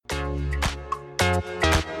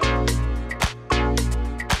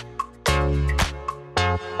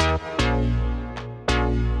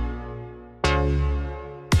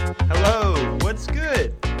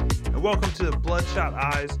welcome to the Bloodshot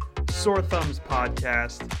Eyes Sore Thumbs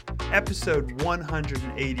podcast, episode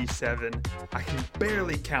 187. I can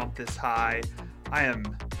barely count this high. I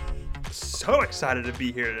am so excited to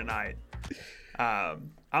be here tonight.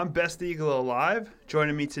 I'm Best Eagle Alive.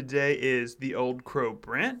 Joining me today is the Old Crow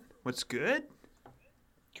Brent. What's good?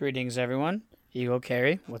 Greetings, everyone. Eagle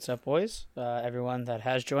Carey. What's up, boys? Everyone that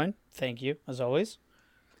has joined, thank you, as always.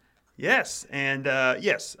 Yes, and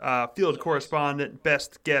field correspondent,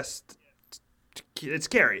 best guest, it's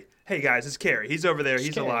Carey. Hey, guys, it's Carey. He's over there.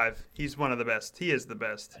 He's alive. He's one of the best. He is the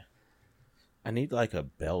best. I need like a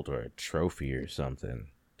belt or a trophy or something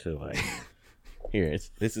to like. Here,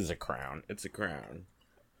 this is a crown. It's a crown.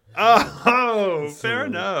 Oh, fair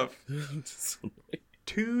enough.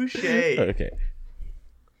 Touche. Okay.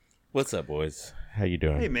 What's up, boys? How you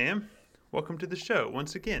doing? Hey, man. Welcome to the show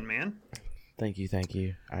once again, man. Thank you.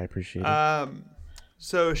 I appreciate it.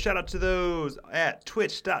 So shout out to those at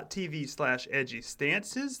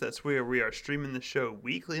twitch.tv/edgystances. That's where we are streaming the show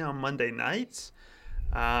weekly on Monday nights.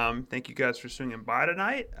 Thank you guys for swinging by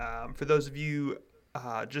tonight. For those of you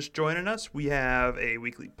just joining us, we have a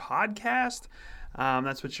weekly podcast.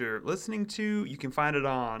 That's what you're listening to. You can find it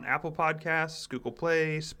on Apple Podcasts, Google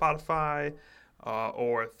Play, Spotify,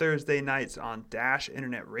 or Thursday nights on Dash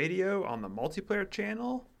Internet Radio on the multiplayer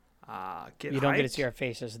channel. You don't get to see our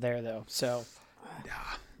faces there, though, so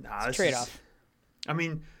it's a trade-off. I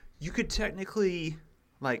mean, you could technically,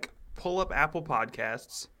 like, pull up Apple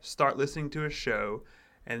Podcasts, start listening to a show,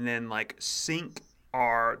 and then, like, sync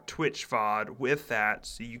our Twitch VOD with that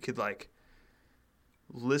so you could, like,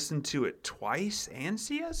 listen to it twice and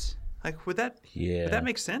see us? Like, would that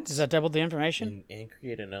make sense? Does that double the information? And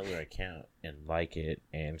create another account and like it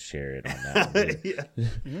and share it on that. Yeah.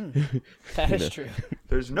 That is true.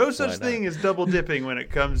 There's no such thing as double dipping when it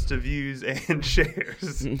comes to views and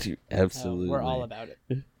shares. Absolutely. We're all about it.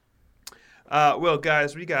 Well,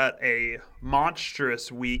 guys, we got a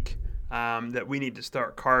monstrous week that we need to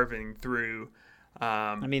start carving through.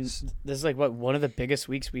 I mean, this is like one of the biggest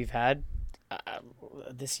weeks we've had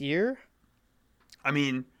this year. I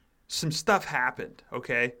mean, some stuff happened,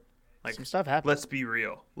 okay? Like, some stuff happened. Let's be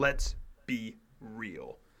real.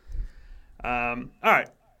 All right,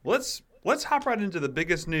 let's hop right into the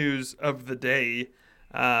biggest news of the day,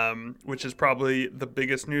 which is probably the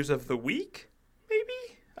biggest news of the week, maybe?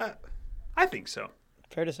 I think so.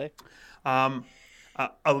 Fair to say. A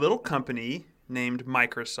little company named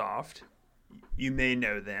Microsoft, you may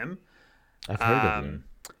know them. I've heard of them.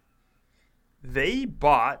 They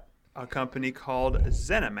bought a company called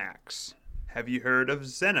ZeniMax. Have you heard of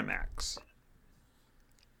ZeniMax?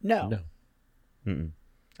 No. Mm-mm.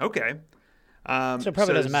 Okay. So it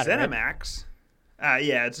probably doesn't matter. ZeniMax,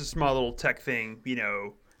 yeah, it's a small little tech thing,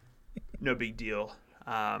 no big deal.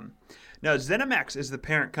 No, ZeniMax is the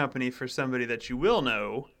parent company for somebody that you will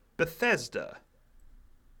know, Bethesda.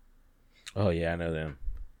 Oh, yeah, I know them.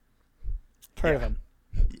 Heard of them.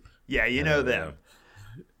 Yeah, you know them.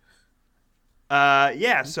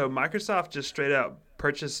 So Microsoft just straight out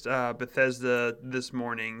purchased Bethesda this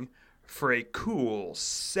morning for a cool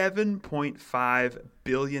 $7.5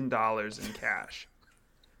 billion in cash.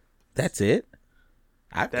 That's it?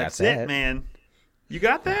 That's it, man. You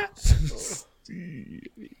got that? That's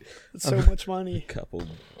so much money. Couple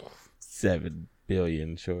 7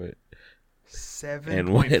 billion short.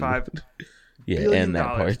 7.5 billion and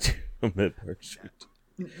that part too.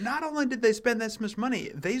 Not only did they spend this much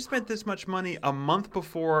money, they spent this much money a month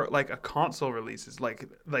before like a console releases.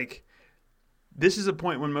 Like this is a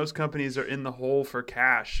point when most companies are in the hole for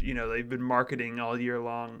cash. They've been marketing all year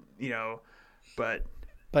long, but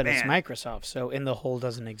man. It's Microsoft, so in the hole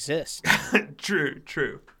doesn't exist.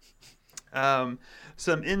 True.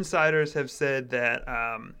 Some insiders have said that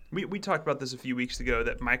we talked about this a few weeks ago,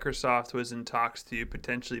 that Microsoft was in talks to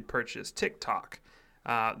potentially purchase TikTok.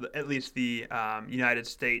 At least the United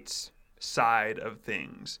States side of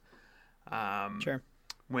things. Sure.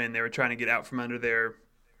 When they were trying to get out from under their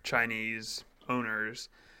Chinese owners.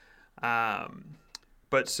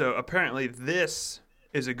 But so apparently this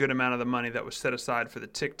is a good amount of the money that was set aside for the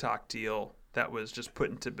TikTok deal that was just put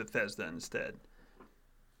into Bethesda instead.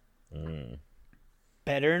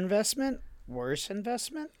 Better investment? Worse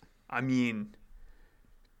investment? I mean,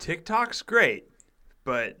 TikTok's great,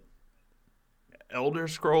 but Elder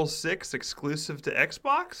Scrolls 6 exclusive to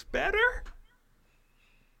Xbox? Better?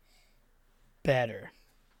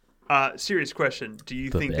 Serious question. Do you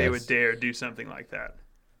think they would dare do something like that?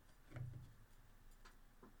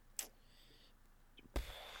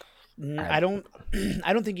 I don't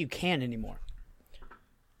think you can anymore.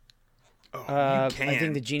 Oh, you can. I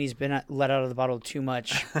think the genie's been let out of the bottle too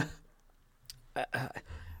much.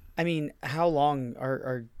 I mean, how long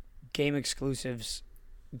are game exclusives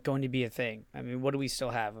going to be a thing? I mean, what do we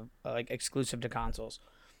still have like exclusive to consoles?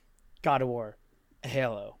 God of War,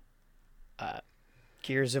 Halo,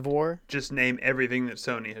 Gears of War. Just name everything that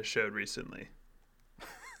Sony has showed recently.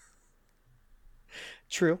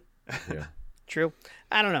 True. Yeah. True.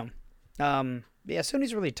 I don't know. Yeah,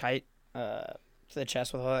 Sony's really tight to the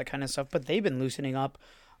chest with all that kind of stuff, but they've been loosening up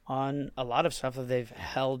on a lot of stuff that they've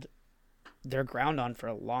held their ground on for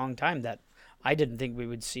a long time that I didn't think we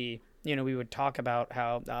would see. You know, we would talk about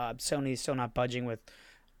how Sony's still not budging with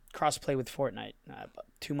crossplay with Fortnite.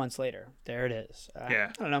 2 months later, there it is.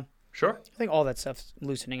 Yeah. I don't know. Sure. I think all that stuff's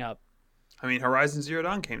loosening up. I mean, Horizon Zero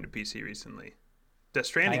Dawn came to PC recently. Death I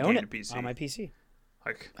Stranding own came it to PC. on my PC.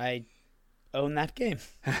 Like, I own that game.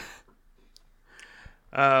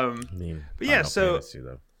 I mean, But yeah, Final so- Fantasy,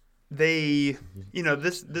 though. they, you know,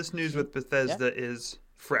 this news with Bethesda is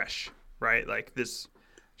fresh, right? Like, this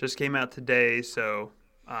just came out today, so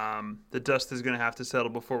the dust is going to have to settle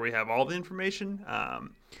before we have all the information.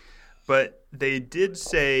 But they did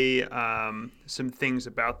say some things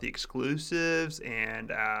about the exclusives,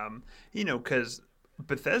 and you know, because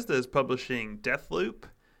Bethesda is publishing Deathloop,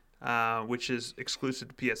 which is exclusive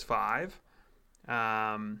to PS5,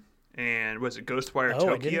 and was it Ghostwire Oh, I didn't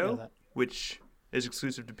know Tokyo, that. which is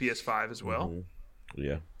exclusive to PS5 as well.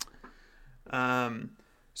 Mhm. Yeah.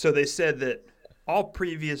 So they said that all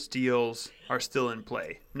previous deals are still in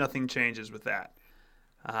play. Nothing changes with that.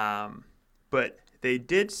 But they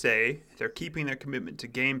did say they're keeping their commitment to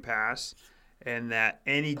Game Pass, and that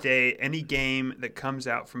any game that comes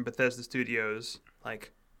out from Bethesda Studios,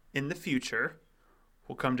 like in the future,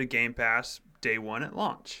 will come to Game Pass day one at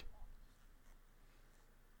launch.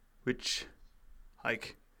 Which,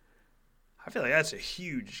 like, I feel like that's a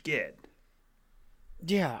huge get.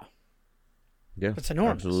 Yeah. Yeah. It's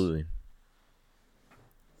enormous. Absolutely.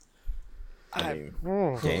 I mean,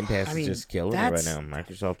 Game Pass I mean, is just killing it right that's- now.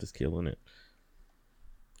 Microsoft is killing it.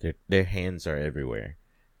 Their hands are everywhere.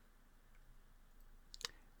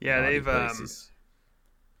 Yeah, Naughty they've places.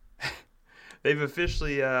 they've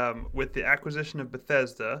officially with the acquisition of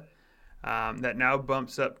Bethesda, that now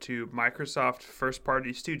bumps up to Microsoft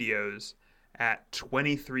first-party studios at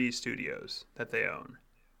 23 studios that they own.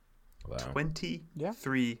 Wow.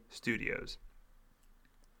 23 studios.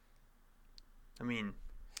 I mean,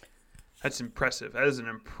 that's impressive. That is an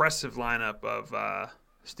impressive lineup of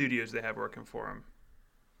studios they have working for them.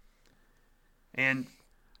 And,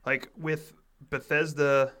 like, with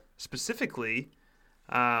Bethesda specifically,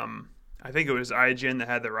 I think it was IGN that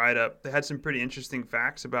had the write-up. They had some pretty interesting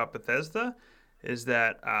facts about Bethesda, is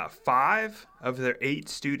that 5 of their 8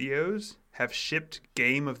 studios have shipped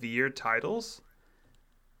Game of the Year titles,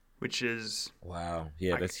 which is Wow.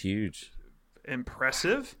 Yeah, Like- that's huge.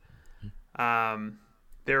 impressive.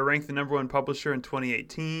 They were ranked the number 1 publisher in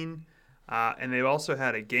 2018, and they've also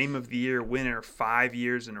had a Game of the Year winner 5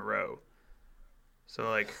 years in a row. So,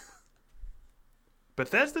 like,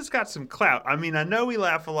 Bethesda's got some clout. I mean, I know we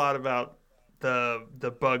laugh a lot about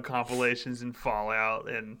the bug compilations in Fallout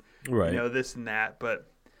and Right. you know this and that, but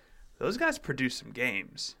those guys produce some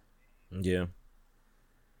games. Yeah.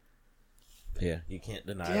 Yeah, you can't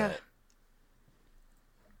deny Yeah. that.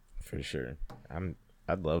 For sure.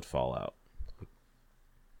 I'd love Fallout.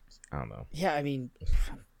 I don't know. Yeah, I mean,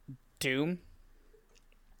 Doom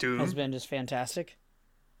Doom, has been just fantastic.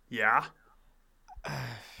 yeah.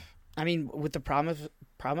 I mean, with the promise,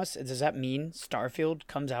 does that mean Starfield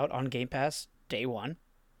comes out on Game Pass day one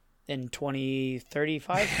in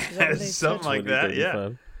 2035? Is that what they said? Something like that,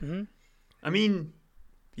 yeah. 2035. I mean,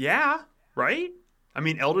 yeah, right? I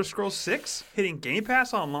mean, Elder Scrolls 6 hitting Game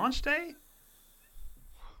Pass on launch day?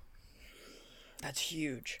 That's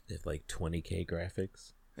huge. If like 20K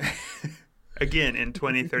graphics. Again, in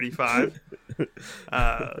 2035.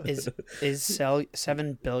 Is sell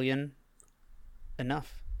 7 billion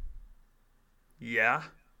enough? Yeah,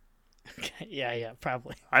 yeah,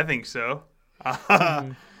 probably. I think so.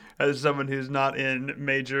 As someone who's not in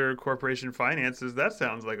major corporation finances, that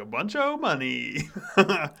sounds like a bunch of money.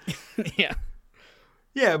 Yeah.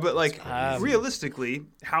 Yeah, but like crazy. realistically,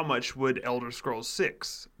 how much would Elder Scrolls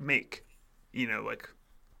 6 make? You know, like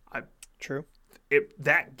True.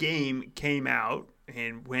 that game came out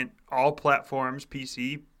and went all platforms,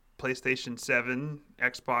 PC, PlayStation 7,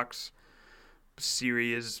 Xbox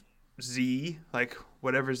Series Z, like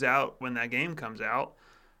whatever's out when that game comes out.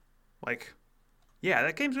 Like, yeah,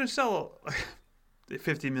 that game's going to sell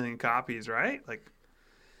 50 million copies, right? Like,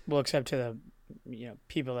 Well, except to the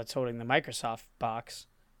people that's holding the Microsoft box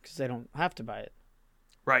because they don't have to buy it.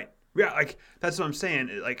 right. Yeah, like that's what I'm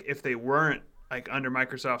saying. Like if they weren't like under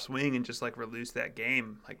Microsoft's wing and just like release that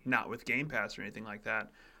game, like not with Game Pass or anything like that,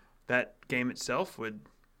 that game itself would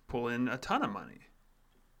pull in a ton of money.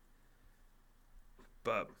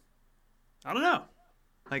 But I don't know.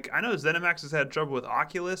 Like, I know ZeniMax has had trouble with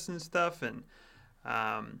Oculus and stuff, and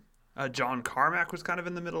John Carmack was kind of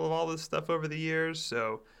in the middle of all this stuff over the years.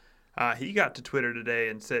 So he got to Twitter today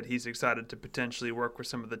and said he's excited to potentially work with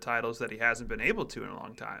some of the titles that he hasn't been able to in a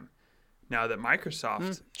long time, now that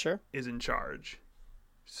Microsoft Sure. is in charge.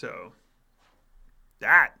 So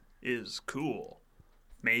that is cool.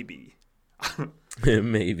 Maybe.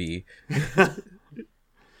 Maybe.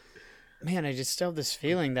 Man, I just still have this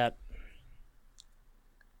feeling that,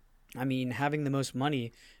 I mean, having the most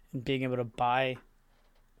money and being able to buy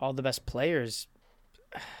all the best players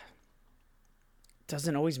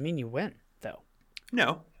doesn't always mean you win, though.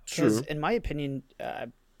 No. Because True. in my opinion,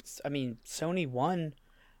 I mean, Sony won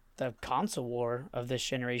the console war of this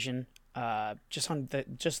generation just on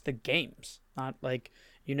the games, not like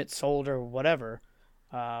units sold or whatever.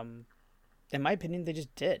 In my opinion, they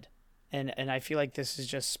just did, and I feel like this is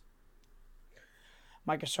just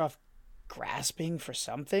Microsoft grasping for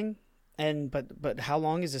something. And but how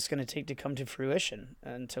long is this going to take to come to fruition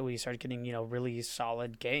until we start getting, really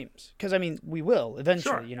solid games? Because I mean, we will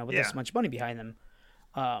eventually, Sure, with yeah. this much money behind them.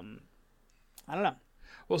 I don't know.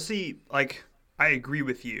 Well, see, like, I agree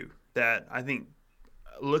with you that I think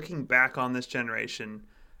looking back on this generation,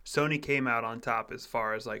 Sony came out on top as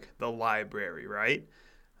far as, like, the library, right?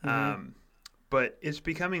 But it's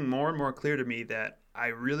becoming more and more clear to me that I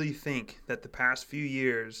really think that the past few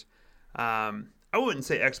years, I wouldn't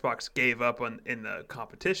say Xbox gave up in the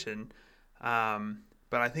competition,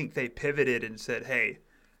 but I think they pivoted and said, hey,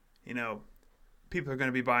 people are going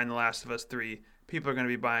to be buying The Last of Us 3. People are going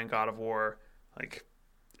to be buying God of War. Like,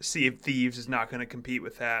 Sea of Thieves is not going to compete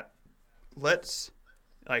with that. Let's,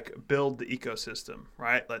 like, build the ecosystem,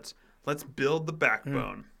 right? Let's build the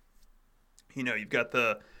backbone. You've got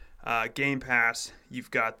the Game Pass.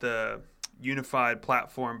 You've got the unified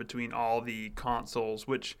platform between all the consoles,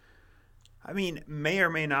 which, I mean, may or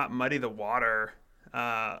may not muddy the water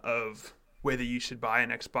of whether you should buy an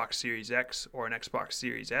Xbox Series X or an Xbox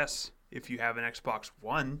Series S if you have an Xbox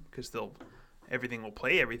One, because everything will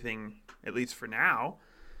play everything, at least for now.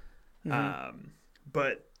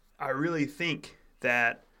 But I really think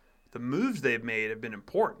that the moves they've made have been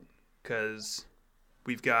important, because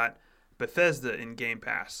we've got Bethesda in Game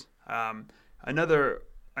Pass. Another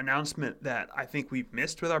announcement that I think we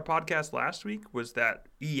missed with our podcast last week was that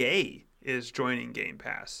EA is joining Game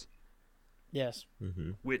Pass. Yes.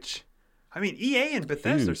 Which, I mean, EA and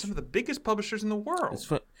Bethesda are Huge. some of the biggest publishers in the world.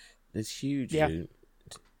 It's huge, Yeah. dude.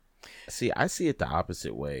 See, I see it the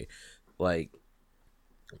opposite way. Like,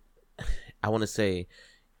 I want to say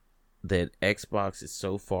that Xbox is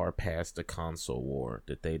so far past the console war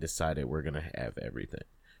that they decided we're gonna have everything.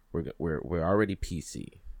 We're already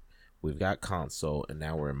PC. We've got console, and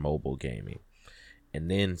now we're in mobile gaming. And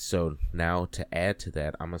then, so now to add to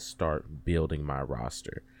that, I'm gonna start building my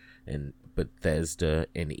roster. And Bethesda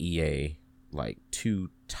and EA, like two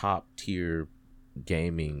top tier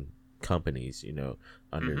gaming companies,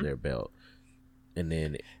 under their belt. And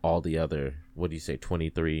then all the other, what do you say,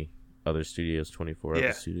 23 other studios, 24 Yeah.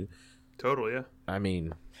 other studios. Totally, yeah. I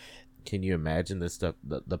mean, can you imagine this stuff,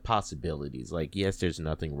 the possibilities? Like, yes, there's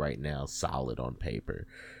nothing right now solid on paper,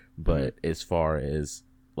 but as far as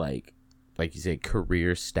like you said,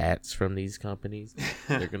 career stats from these companies,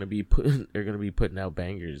 they're gonna be putting out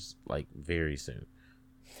bangers like very soon.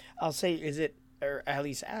 I'll say, or at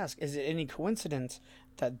least ask, is it any coincidence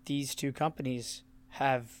that these two companies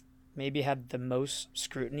have maybe had the most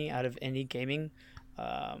scrutiny out of any gaming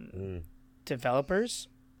developers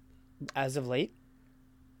as of late?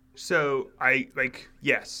 So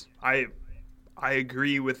yes, I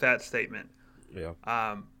agree with that statement. Yeah.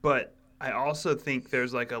 But I also think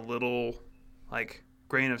there's like a little like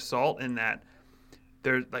grain of salt in that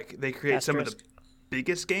they create some of the Asterisk.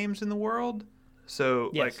 biggest games in the world. So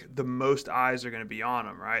Yes. like the most eyes are going to be on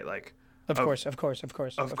them, right? Like Of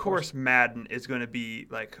course. Madden is going to be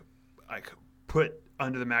like put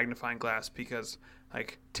under the magnifying glass because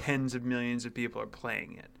like tens of millions of people are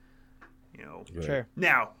playing it. Right. Sure.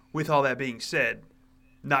 Now, with all that being said,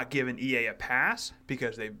 not giving EA a pass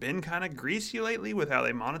because they've been kind of greasy lately with how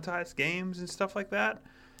they monetize games and stuff like that.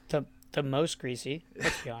 The most greasy,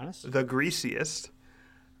 let's be honest. The greasiest.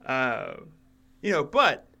 But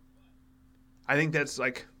I think that's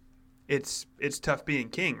like it's tough being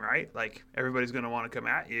king, right? Like everybody's going to want to come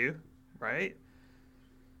at you, right?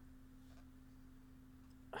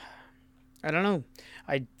 I don't know.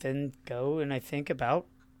 I then go and I think about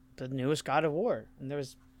the newest God of War, and there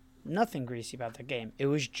was nothing greasy about the game. It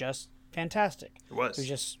was just fantastic. It was. It was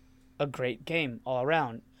just a great game all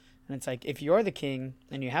around. And it's like, if you're the king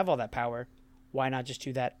and you have all that power, why not just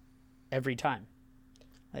do that every time?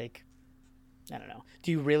 Like, I don't know.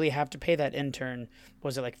 Do you really have to pay that intern,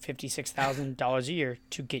 was it like $56,000 a year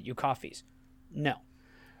to get you coffees? No.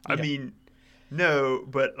 I mean, no,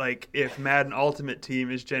 but like if Madden Ultimate Team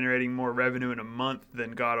is generating more revenue in a month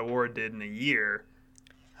than God of War did in a year,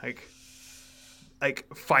 like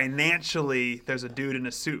financially, there's a dude in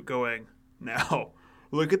a suit going, now,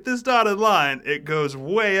 look at this dotted line. It goes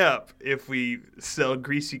way up if we sell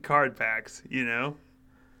greasy card packs, you know?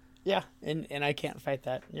 Yeah, and I can't fight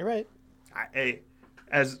that. You're right. Hey,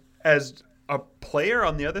 as a player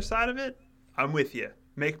on the other side of it, I'm with you.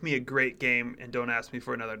 Make me a great game and don't ask me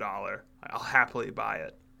for another dollar. I'll happily buy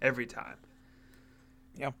it every time.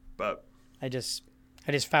 Yeah. But I just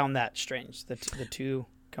found that strange. The two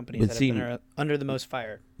companies But that see, have been under the most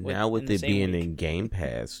fire. Now with in the it same being week. in Game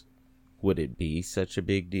Pass, would it be such a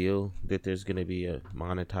big deal that there's going to be a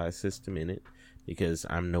monetized system in it? Because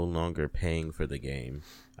I'm no longer paying for the game.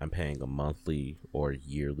 I'm paying a monthly or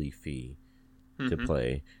yearly fee to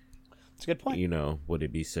play. It's a good point. You know, would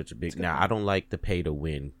it be such a big... Now, I don't like the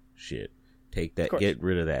pay-to-win shit. Take that, course. get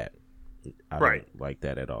rid of that. I Right. don't like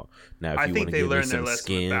that at all. Now, if I you think want to they give me learned their some lesson with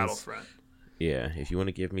skins... Battlefront. Yeah, if you want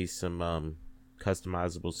to give me some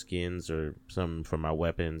customizable skins or some for my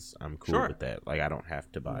weapons, I'm cool Sure. with that. Like, I don't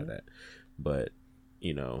have to buy that. But,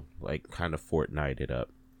 you know, like, kind of Fortnite it up.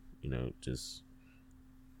 You know, just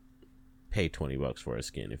pay $20 for a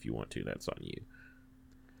skin if you want to. That's on you.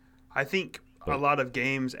 I think a lot of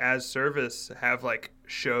games as service have like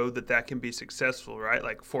showed that can be successful, right?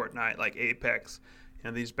 Like Fortnite, like Apex, you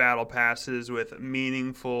know, these battle passes with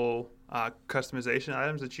meaningful customization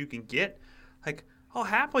items that you can get. Like, I'll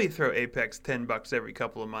happily throw Apex $10 every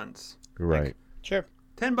couple of months. Right. Like, Sure.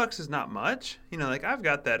 $10 is not much. You know, like I've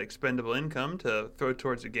got that expendable income to throw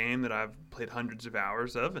towards a game that I've played hundreds of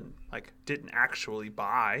hours of and like didn't actually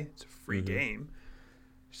buy. It's a free game.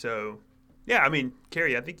 So, yeah, I mean,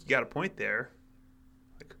 Carrie, I think you got a point there.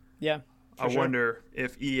 Like, Yeah. I sure. wonder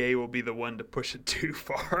if EA will be the one to push it too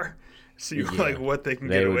far. See Yeah. like what they can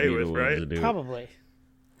They get would away be the with, ones right? to do it. Probably.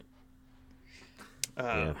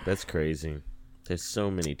 Yeah, that's crazy. There's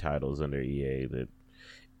so many titles under EA that...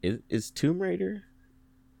 Is Tomb Raider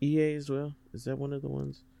EA as well? Is that one of the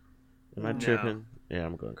ones? Am I No. tripping? Yeah,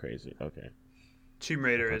 I'm going crazy. Okay. Tomb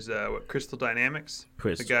Raider is what, Crystal Dynamics,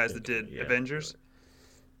 the guys that did yeah. Avengers.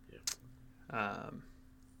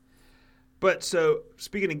 But so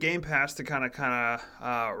speaking of Game Pass, to kind of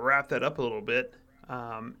wrap that up a little bit,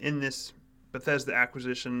 in this Bethesda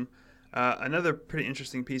acquisition, another pretty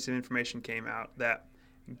interesting piece of information came out that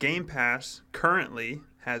Game Pass currently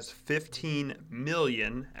has 15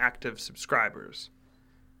 million active subscribers,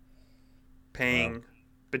 paying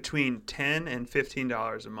between $10 and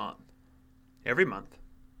 $15 a month, every month.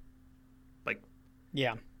 Like,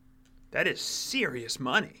 Yeah. that is serious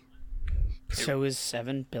money. So is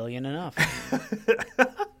 $7 billion enough?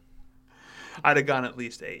 I'd have gone at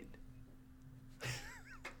least 8.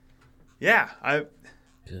 Yeah,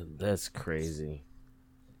 Dude, that's crazy.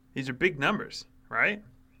 these are big numbers, right?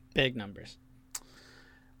 Big numbers.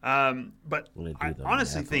 But Let me do I the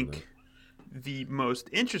honestly math on think the most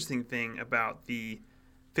interesting thing about the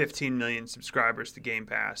 15 million subscribers to Game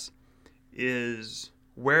Pass is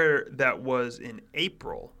where that was in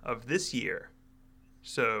April of this year.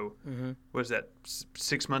 So, was that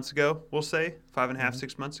 6 months ago, we'll say? 5.5,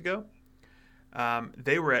 6 months ago?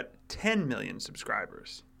 They were at 10 million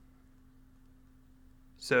subscribers.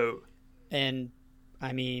 So, And,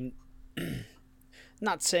 I mean,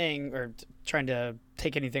 not saying or trying to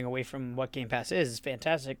take anything away from what Game Pass is. It's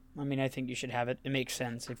fantastic. I mean, I think you should have it. It makes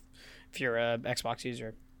sense if you're a Xbox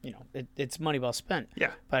user. You know, it's money well spent.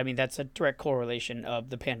 yeah, But, I mean, that's a direct correlation of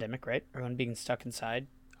the pandemic, right? Everyone being stuck inside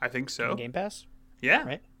I think so. in Game Pass, Yeah.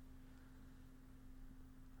 right?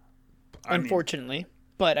 I mean, Unfortunately.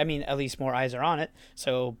 But, I mean, at least more eyes are on it.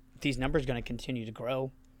 So these numbers are going to continue to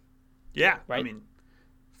grow. yeah. I Right? mean,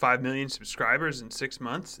 5 million subscribers in 6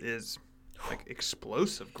 months is like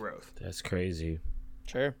explosive growth. That's crazy.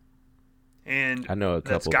 Sure. And I know a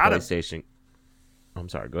that's couple gotta, PlayStation... I'm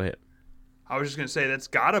sorry, go ahead. I was just going to say that's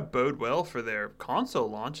got to bode well for their console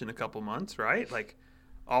launch in a couple months, right? Like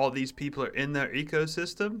all of these people are in their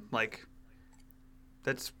ecosystem. Like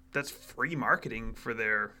that's free marketing for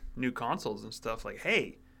their new consoles and stuff. Like,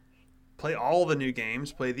 hey, play all the new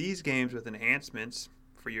games, play these games with enhancements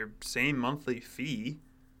for your same monthly fee.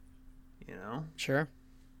 You know, Sure.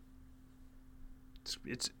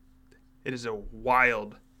 it is a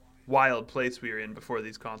wild place we are in before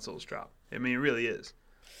these consoles drop. I mean, it really is.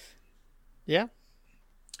 Yeah.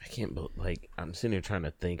 I can't I'm sitting here trying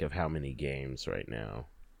to think of how many games right now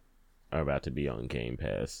are about to be on Game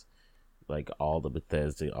Pass. Like all the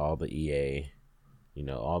Bethesda, all the EA,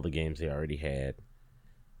 all the games they already had.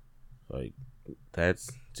 Like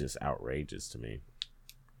that's just outrageous to me.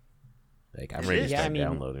 Like I'm ready to start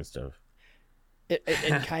downloading stuff.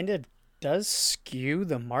 It kind of does skew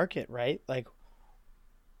the market, right? Like,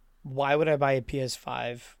 why would I buy a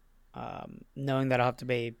PS5 knowing that I'll have to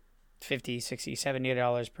pay $50, $60,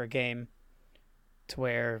 $70 per game to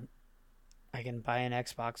where I can buy an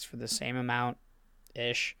Xbox for the same amount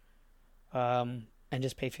ish and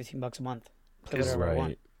just pay $15 a month. Play whatever I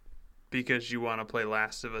want. Because you want to play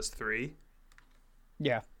Last of Us 3?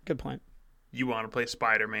 Yeah, good point. You want to play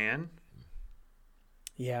Spider-Man?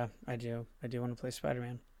 Yeah, I do. I do want to play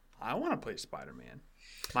Spider-Man. I want to play Spider-Man.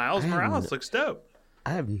 Miles Morales looks dope.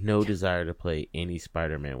 I have no desire to play any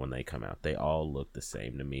Spider-Man when they come out. They all look the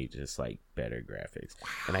same to me, just like better graphics. Wow.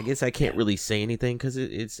 And I guess I can't really say anything because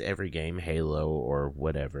it's every game, Halo or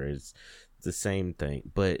whatever. It's the same thing.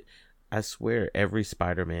 But I swear every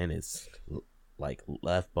Spider-Man is like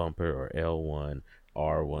left bumper or L1,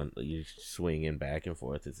 R1. You're swinging back and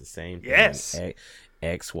forth. It's the same thing. Yes.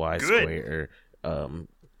 X, Y, square. To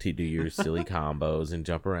do your silly combos and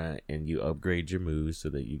jump around, and you upgrade your moves so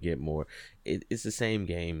that you get more. It's the same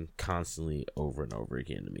game constantly over and over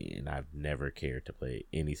again to me, and I've never cared to play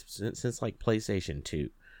any since like PlayStation 2.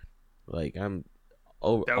 Like I'm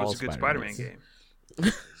over. That was a good Spider-Man game.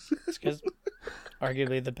 It's because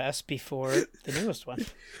arguably the best before the newest one.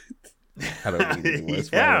 I don't need the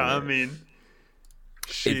yeah, I mean,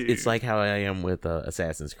 it's like how I am with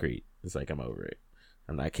Assassin's Creed. It's like I'm over it.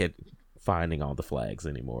 I'm not finding all the flags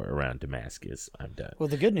anymore around Damascus. I'm done. Well,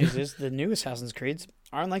 the good news is the new Assassin's Creeds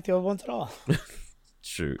aren't like the old ones at all.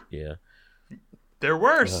 True, yeah. They're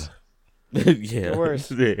worse. Yeah, they're worse.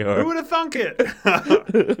 They are. Who would have thunk it?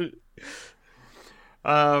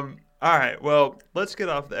 All right, well, let's get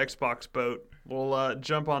off the Xbox boat. We'll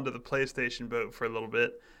jump onto the PlayStation boat for a little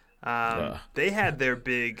bit. They had their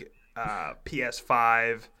big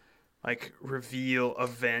PS5 reveal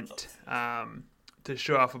event to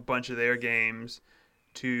show off a bunch of their games,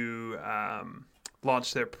 to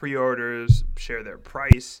launch their pre-orders, share their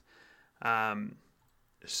price.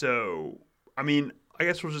 So, I mean, I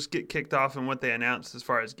guess we'll just get kicked off in what they announced as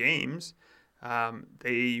far as games.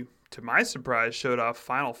 They, to my surprise, showed off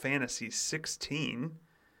Final Fantasy 16.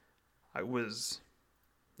 I was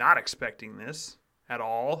not expecting this at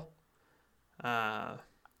all. I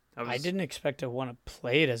didn't expect to want to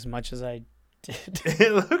play it as much as I did.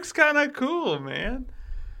 It looks kind of cool, man.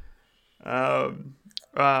 They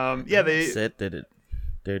said that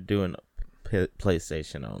they're doing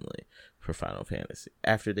PlayStation only for Final Fantasy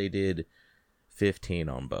after they did 15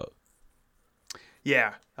 on both.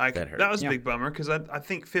 Yeah, that was a big bummer because I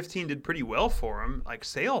think 15 did pretty well for them,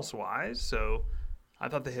 sales wise. So I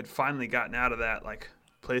thought they had finally gotten out of that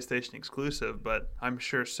PlayStation exclusive, but I'm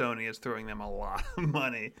sure Sony is throwing them a lot of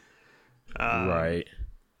money. Right.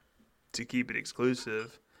 To keep it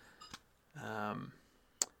exclusive.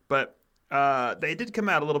 But they did come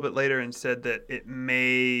out a little bit later and said that it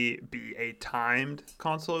may be a timed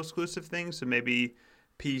console exclusive thing. So maybe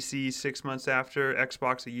PC 6 months after,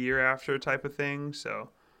 Xbox a year after type of thing.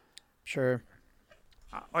 So sure.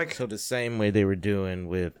 So the same way they were doing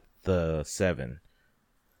with the 7.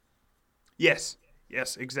 Yes,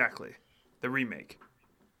 exactly. The remake.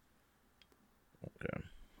 Okay.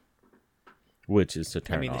 Which is to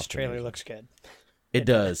turn off. I mean, this trailer looks good. It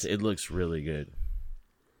does. It looks really good.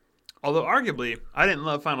 Although, arguably, I didn't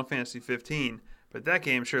love Final Fantasy 15, but that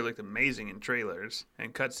game sure looked amazing in trailers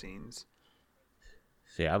and cutscenes.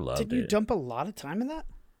 See, I loved it. Didn't you dump a lot of time in that?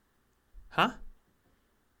 Huh?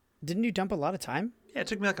 Didn't you dump a lot of time? Yeah, it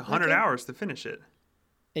took me 100 hours to finish it.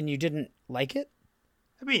 And you didn't like it?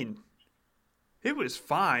 I mean, it was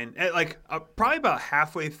fine. Probably about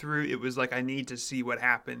halfway through, it was I need to see what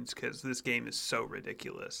happens because this game is so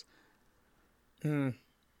ridiculous. It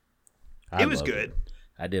was good. It.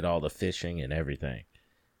 I did all the fishing and everything.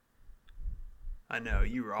 I know.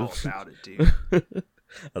 You were all about it, dude. I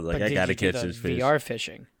was like, I got to catch this fish. VR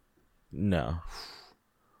fishing? No.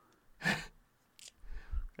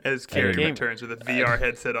 As Carrie returns with a VR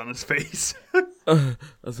headset on his face. I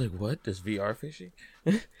was like, what? Does VR fishing?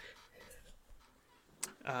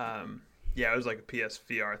 Yeah, it was like a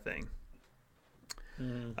PSVR thing.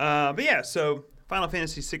 But yeah, so Final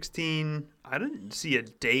Fantasy 16, I didn't see a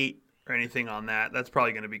date or anything on that. That's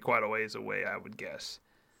probably going to be quite a ways away, I would guess.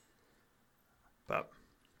 But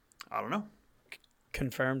I don't know.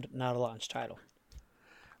 Confirmed, not a launch title.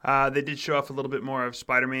 They did show off a little bit more of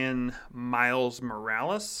Spider-Man Miles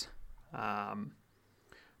Morales. Um,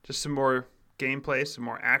 just some more gameplay, some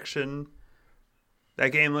more action.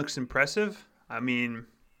 That game looks impressive. I mean,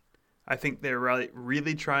 I think they're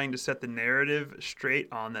really trying to set the narrative straight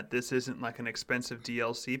on that this isn't like an expensive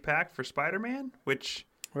DLC pack for Spider-Man, which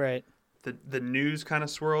Right. the news kind of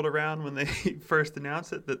swirled around when they first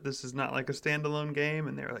announced it, that this is not like a standalone game,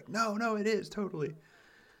 and they were like, no, it is totally.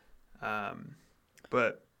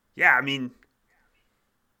 But yeah, I mean,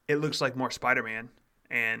 it looks like more Spider-Man,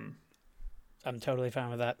 and I'm totally fine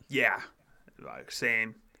with that. yeah, like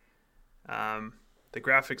same. The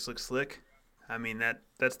graphics look slick. I mean, that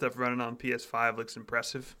stuff running on PS5 looks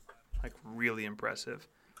impressive, like really impressive.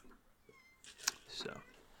 So,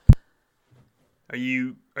 are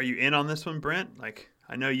you in on this one, Brent? Like,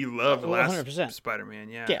 I know you love the last 100%. Spider-Man.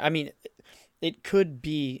 Yeah. Yeah, I mean, it could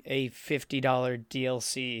be a $50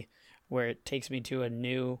 DLC where it takes me to a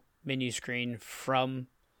new menu screen from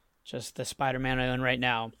just the Spider-Man I own right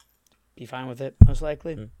now. Be fine with it, most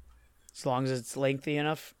likely. Mm-hmm. As long as it's lengthy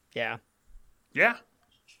enough. Yeah. Yeah.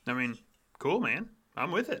 I mean, cool, man.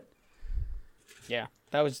 I'm with it. Yeah.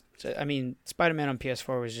 That was, I mean, Spider-Man on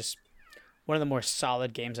PS4 was just one of the more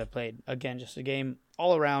solid games I've played. Again, just a game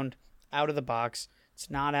all around, out of the box. It's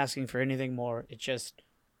not asking for anything more. It's just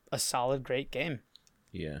a solid, great game.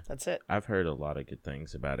 Yeah. That's it. I've heard a lot of good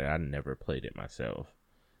things about it. I never played it myself.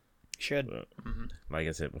 Should. But like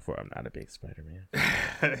I said before, I'm not a big Spider-Man.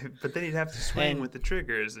 But then he'd have to swing And- with the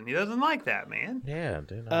triggers, and he doesn't like that, man. Yeah,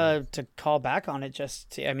 dude. To call back on it, just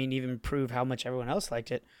to, I mean, even prove how much everyone else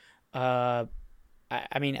liked it. I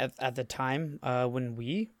mean, at the time when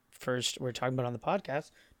we first were talking about it on the podcast,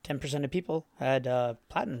 10% of people had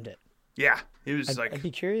platinumed it. Yeah, it was I'd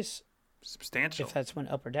be curious substantial. if that's went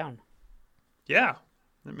up or down. Yeah,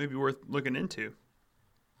 that may be worth looking into.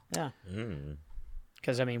 Yeah, Mm.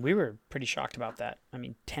 because I mean, we were pretty shocked about that. I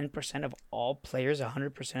mean, 10% of all players,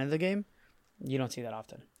 100% of the game. You don't see that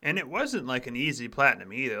often. And it wasn't like an easy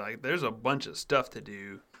platinum either. Like, there's a bunch of stuff to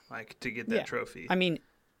do, like, to get that Yeah. trophy. I mean,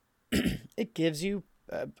 it gives you.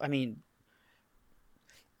 I mean,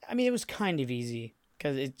 it was kind of easy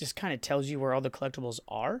because it just kind of tells you where all the collectibles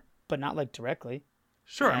are, but not like directly.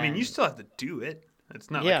 Sure, I mean, you and- still have to do it. It's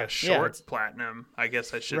not Yeah, like a yeah, short it's- platinum, I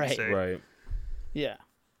guess I should Right. say. Right. Yeah.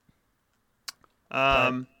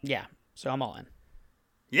 Yeah. So I'm all in.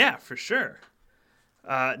 Yeah, for sure.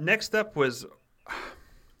 Next up was,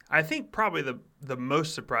 I think, probably the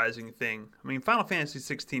most surprising thing. I mean, Final Fantasy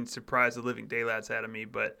 16 surprised the living daylights out of me,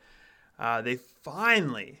 but they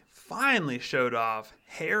finally showed off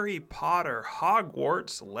Harry Potter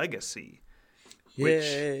Hogwarts Legacy. Which-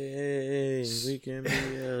 Yay! We can be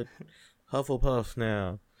a Hufflepuff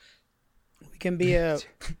now. We can be a.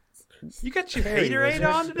 You got your Very Haterade wizard.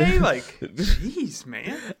 on today? Like, jeez,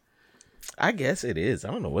 man. I guess it is. I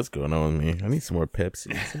don't know what's going on with me. I need some more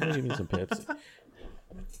Pepsi. Somebody give me some Pepsi.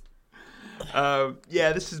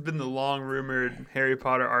 Yeah, this has been the long rumored Harry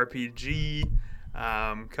Potter RPG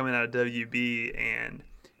coming out of WB, and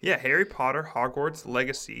yeah, Harry Potter Hogwarts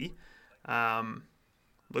Legacy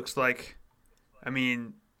looks like, I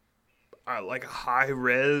mean, like a high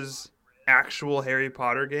res actual Harry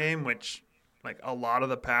Potter game, which like a lot of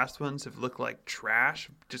the past ones have looked like trash,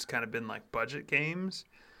 just kind of been like budget games.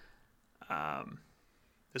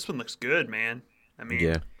 This one looks good, man. I mean,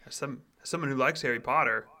 Yeah. as someone who likes Harry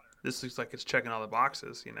Potter, this looks like it's checking all the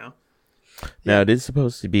boxes, you know? Now, it is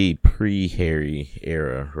supposed to be pre-Harry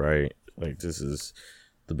era, right? Like, this is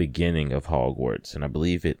the beginning of Hogwarts, and I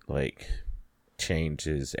believe it, like,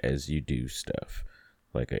 changes as you do stuff.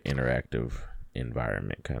 Like an interactive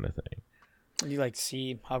environment kind of thing. You like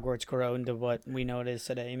see Hogwarts grow into what we know it is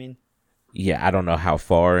today. I mean, Yeah, I don't know how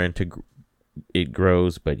far into it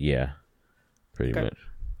grows, but yeah, pretty Okay. much.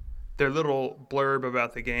 Their little blurb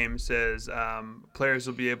about the game says players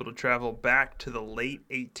will be able to travel back to the late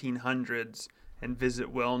 1800s and visit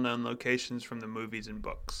well-known locations from the movies and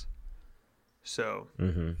books. So,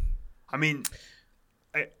 Mm-hmm. I mean,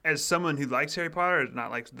 as someone who likes Harry Potter, is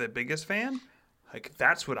not like the biggest fan, like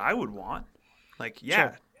that's what I would want. Like,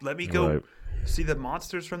 yeah, Sure. let me go Right. see the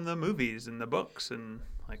monsters from the movies and the books, and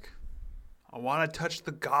like, I want to touch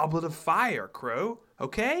the Goblet of Fire, Crow.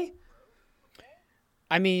 Okay.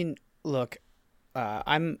 I mean, look,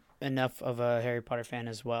 I'm enough of a Harry Potter fan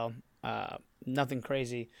as well. Nothing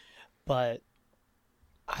crazy, but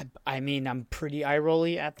I mean, I'm pretty eye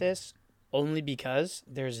rolly at this only because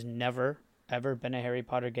there's never ever been a Harry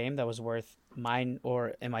Potter game that was worth mine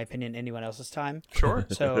or, in my opinion, anyone else's time. Sure.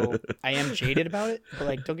 So I am jaded about it, but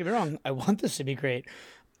like, don't get me wrong, I want this to be great.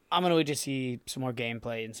 I'm gonna wait to see some more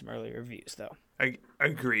gameplay and some early reviews, though, I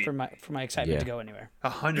agreed. for my excitement Yeah. to go anywhere.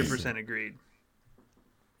 100% agreed.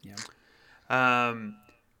 Yeah.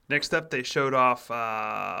 Next up, they showed off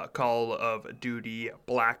Call of Duty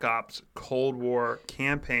Black Ops Cold War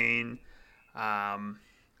campaign.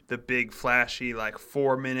 The big flashy, like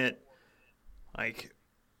 4-minute, like,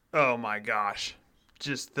 oh my gosh,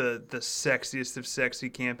 just the sexiest of sexy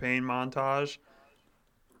campaign montage.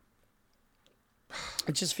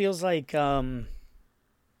 It just feels like not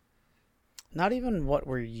even what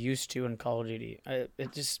we're used to in Call of Duty.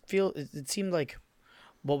 It seemed like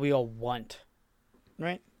what we all want,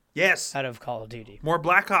 right? Yes, Out of Call of Duty. more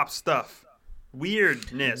Black Ops stuff,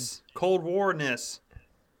 weirdness, Cold War-ness.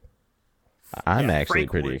 I'm Yeah, actually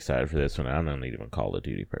Frank pretty Wood. excited for this one. I'm not even a Call of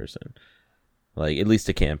Duty person. Like, at least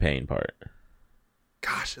the campaign part.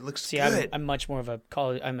 Gosh, it looks See, good. I'm much more of a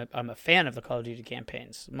I'm a fan of the Call of Duty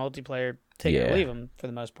campaigns. Multiplayer, take it or Yeah. leave them for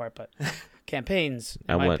the most part, but campaigns, in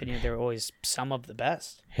I my want- opinion, they're always some of the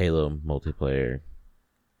best. Halo multiplayer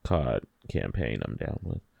COD campaign I'm down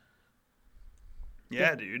with.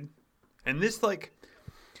 Yeah, dude. And this, like,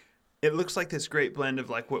 it looks like this great blend of,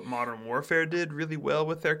 like, what Modern Warfare did really well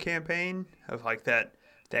with their campaign, of, like, that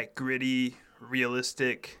gritty,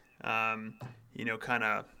 realistic, kind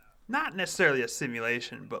of, not necessarily a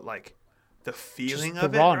simulation, but, like, the feeling Just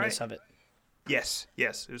of the it, rawness right? of it. Yes,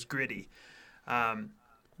 it was gritty.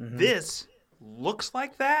 This looks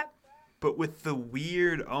like that, but with the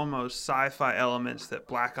weird, almost sci-fi elements that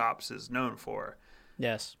Black Ops is known for.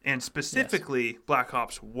 Yes. And specifically Black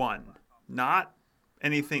Ops 1. Not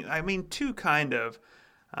anything, I mean, 2 kind of,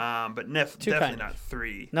 but definitely kind of. not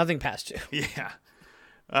 3. Nothing past you. Yeah.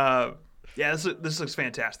 This looks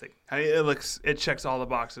fantastic. I mean, it checks all the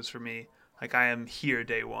boxes for me. Like, I am here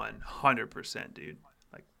day one, 100%, dude.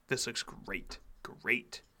 Like, this looks great.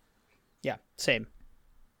 Great. Yeah, same.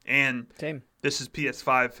 And Same. this is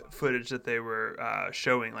PS5 footage that they were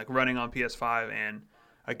showing, like running on PS5, and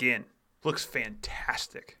again, looks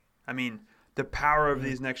fantastic. I mean, the power of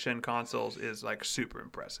these next gen consoles is like super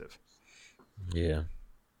impressive. Yeah.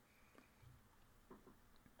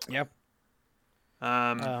 Yep. Anything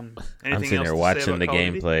I'm else sitting to there say watching about the Call of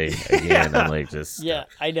Duty? gameplay again. I'm like, just Yeah,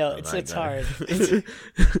 I know. I'm It's not hard. gonna-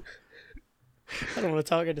 I don't want to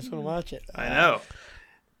talk. I just want to watch it. I know.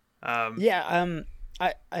 Yeah.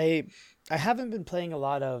 I haven't been playing a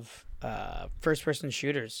lot of first person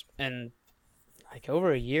shooters in like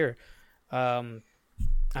over a year. I'm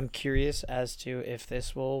curious as to if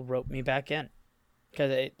this will rope me back in,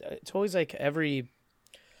 because it's always like every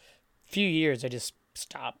few years I just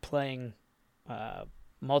stop playing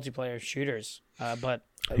multiplayer shooters. But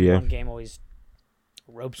Yeah. one game always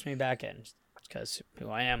ropes me back in because who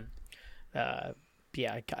I am.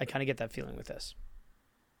 Yeah, I kind of get that feeling with this.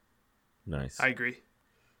 Nice. I agree.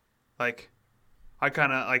 Like, I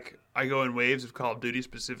kind of like, I go in waves of Call of Duty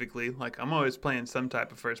specifically. Like, I'm always playing some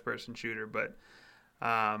type of first person shooter, but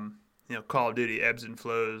Call of Duty ebbs and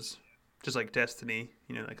flows, just like Destiny.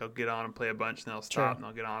 Like, I'll get on and play a bunch, then I'll stop, Sure. and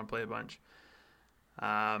I'll get on and play a bunch.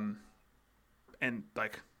 And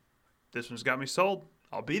like, this one's got me sold.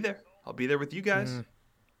 I'll be there. I'll be there with you guys.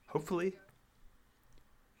 Hopefully.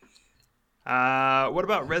 What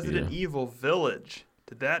about Resident Evil Village?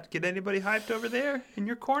 Did that get anybody hyped over there in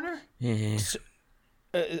your corner? Yeah.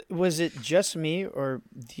 Was it just me, or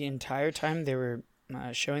the entire time they were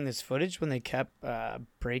showing this footage when they kept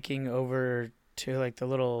breaking over to like the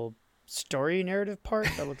little story narrative part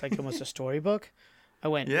that looked like almost a storybook? I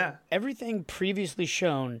went, Yeah. everything previously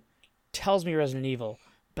shown tells me Resident Evil,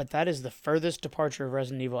 but that is the furthest departure of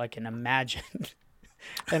Resident Evil I can imagine.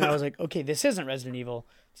 And I was like, okay, this isn't Resident Evil.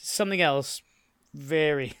 It's something else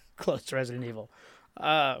very close to Resident Evil.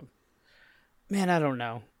 Man, I don't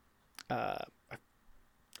know.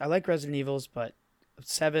 I like Resident Evils, but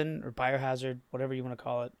 7 or Biohazard, whatever you want to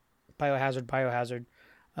call it, Biohazard.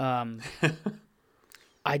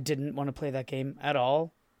 I didn't want to play that game at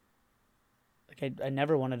all. Like I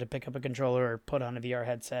never wanted to pick up a controller or put on a VR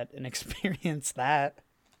headset and experience that.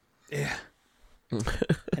 Yeah.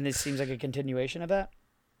 And this seems like a continuation of that.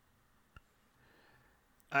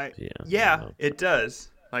 Yeah, it does.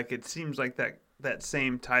 Like, it seems like that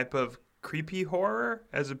same type of creepy horror,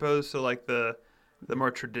 as opposed to like the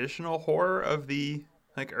more traditional horror of the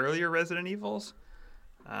like earlier Resident Evils.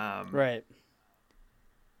 Right.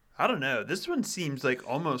 I don't know. This one seems like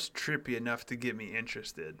almost trippy enough to get me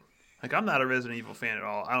interested. Like, I'm not a Resident Evil fan at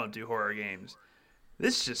all. I don't do horror games.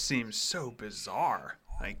 This just seems so bizarre.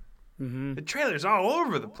 Like, the trailer's all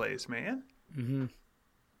over the place, man. Mm-hmm.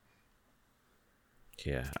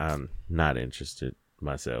 Yeah, I'm not interested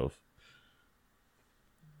myself.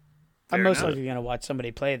 I'm Fair most enough. likely going to watch somebody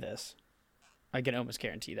play this. I can almost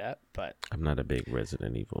guarantee that, but I'm not a big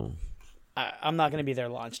Resident Evil. I'm not going to be their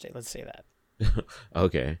launch day. Let's say that.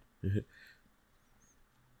 Okay.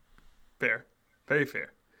 Fair. Very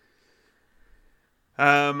fair.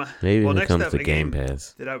 Maybe well, if it next comes up, to a Game game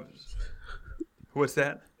Pass. that I was. What's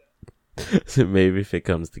that? Maybe if it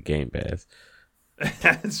comes to Game Pass.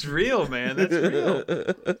 That's real, man. That's real.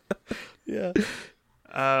 Yeah.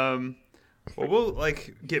 Well, we'll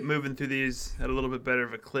get moving through these at a little bit better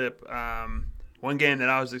of a clip. One game that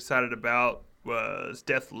I was excited about was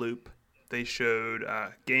Deathloop. They showed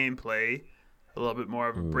gameplay, a little bit more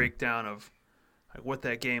of a breakdown of what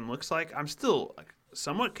that game looks like. I'm still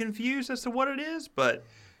somewhat confused as to what it is, but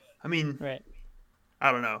I mean, Right.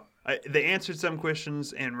 I don't know. They answered some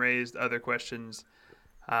questions and raised other questions.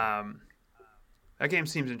 That game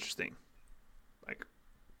seems interesting.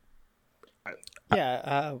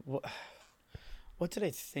 Yeah. What did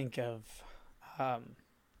I think of? I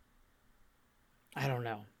don't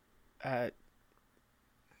know.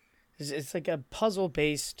 It's like a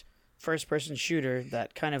puzzle-based first-person shooter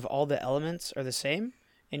that kind of all the elements are the same,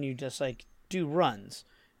 and you just do runs,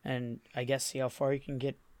 and I guess see how far you can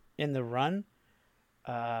get in the run.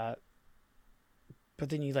 But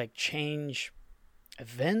then you change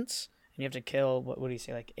events, and you have to kill what do you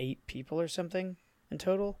say 8 people or something in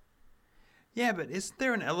total. Yeah, but isn't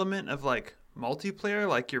there an element of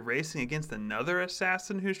multiplayer, you're racing against another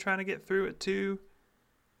assassin who's trying to get through it too?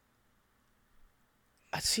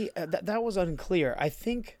 I see. That was unclear. I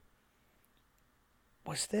think.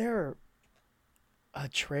 Was there a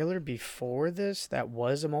trailer before this that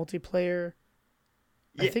was a multiplayer?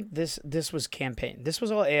 Yeah. I think this was campaign. This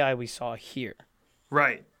was all AI we saw here.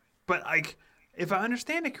 Right. But if I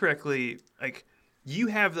understand it correctly, you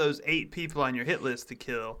have those 8 people on your hit list to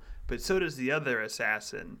kill, but so does the other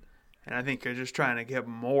assassin, and I think you're just trying to get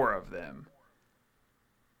more of them.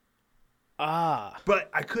 Ah. But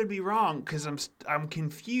I could be wrong because I'm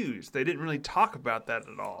confused. They didn't really talk about that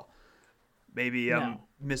at all. Maybe I'm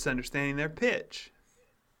misunderstanding their pitch.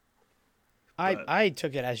 I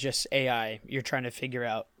took it as just AI. You're trying to figure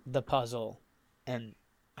out the puzzle, and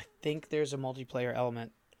I think there's a multiplayer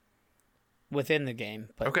element within the game,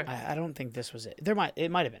 but okay. I don't think this was it.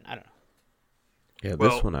 It might have been. I don't know. Yeah,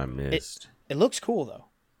 Well, this one I missed. It looks cool though.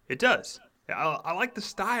 It does. I like the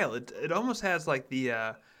style. It almost has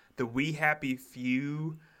the We Happy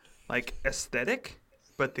Few aesthetic,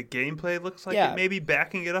 but the gameplay looks like it may be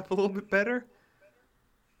backing it up a little bit better.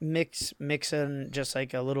 Mix in just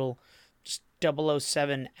a little just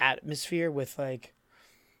 007 atmosphere with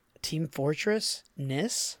Team Fortress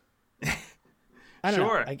ness. I don't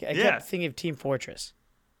know. I kept thinking of Team Fortress.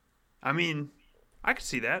 I mean, I could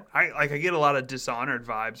see that. I get a lot of Dishonored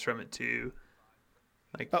vibes from it too.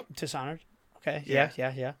 Dishonored. Okay. Yeah.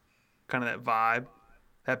 Yeah. Kind of that vibe,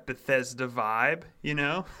 that Bethesda vibe, you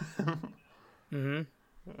know. Mm-hmm.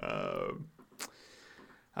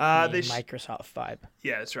 Microsoft vibe.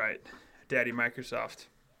 Yeah, that's right. Daddy Microsoft.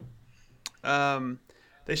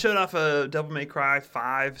 They showed off a Devil May Cry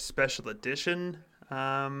 5 Special Edition,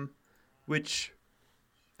 which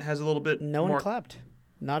has a little bit No one more... clapped.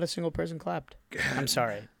 Not a single person clapped. I'm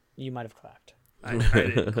sorry. You might have clapped. I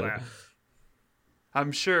didn't clap.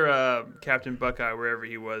 I'm sure Captain Buckeye, wherever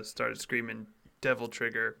he was, started screaming, "Devil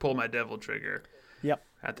Trigger, pull my Devil Trigger." Yep.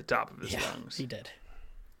 At the top of his lungs. He did.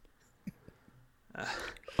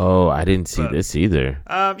 Oh, I didn't see this either.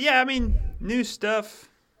 Yeah, I mean, new stuff.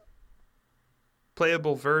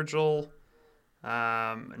 Playable Virgil,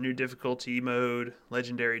 a new difficulty mode,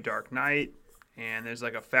 Legendary Dark Knight, and there's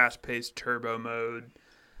a fast-paced turbo mode.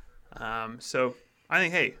 So I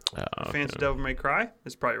think, hey, fans of Devil May Cry,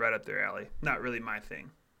 it's probably right up their alley. Not really my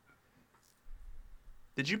thing.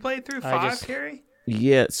 Did you play it through 5, Carrie?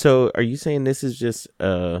 Yeah, so are you saying this is just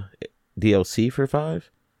DLC for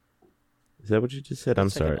 5? Is that what you just said? I'm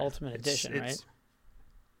sorry. An Ultimate Edition, right?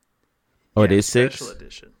 Oh, it is 6? Special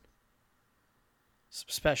Edition.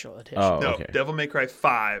 Special Edition. Oh, no, okay. Devil May Cry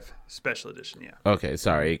 5 Special Edition, yeah. Okay,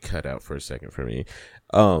 sorry, it cut out for a second for me.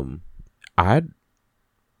 I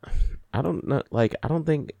don't know, I don't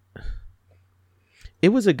think it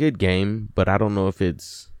was a good game, but I don't know if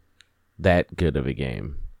it's that good of a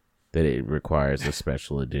game that it requires a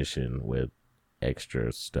special edition with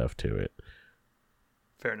extra stuff to it.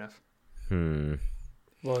 Fair enough.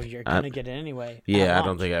 Well, you're gonna get it anyway. Yeah, I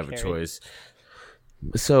don't think I have a choice.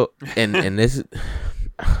 So, and this is,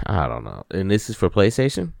 I don't know. And this is for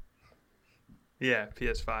PlayStation? Yeah,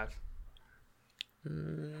 PS5.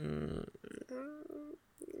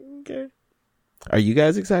 Okay. Are you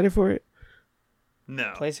guys excited for it?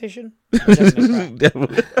 No. PlayStation?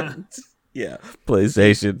 Yeah,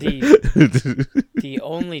 PlayStation. The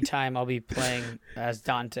only time I'll be playing as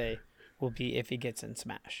Dante will be if he gets in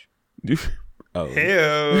Smash. Oh.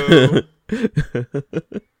 Hey-o.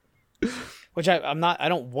 Which I'm not. I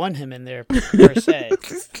don't want him in there per se.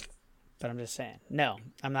 But I'm just saying. No,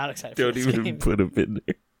 I'm not excited for Don't this even game. put him in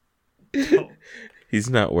there. Don't- He's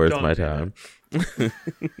not worth Don't my do time.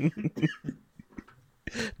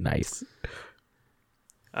 Nice.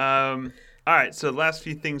 All right, so the last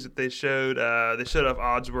few things that they showed off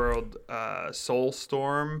Oddsworld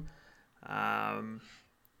Soulstorm.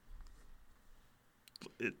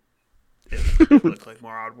 It looked like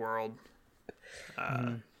more Oddworld.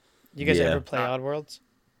 You guys Yeah. ever play Oddworlds?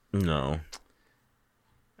 No.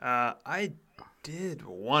 I did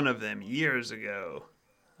one of them years ago,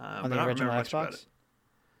 but On I the don't original remember much about Xbox? it.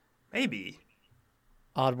 Maybe.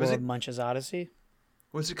 Oddworld it- Munch's Odyssey?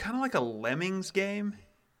 Was it kind of like a Lemmings game?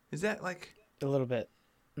 Is that like A little bit.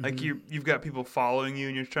 like you've got people following you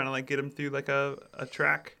and you're trying to like get them through like a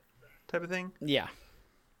track type of thing? Yeah.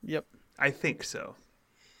 Yep. I think so.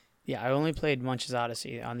 Yeah, I only played Munch's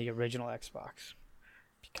Odyssey on the original Xbox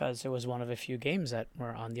because it was one of a few games that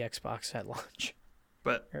were on the Xbox at launch.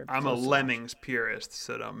 But Or I'm a close to Lemmings purist,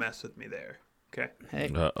 so don't mess with me there. Okay. Hey,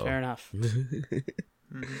 Uh-oh. fair enough.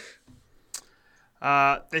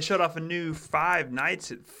 They showed off a new Five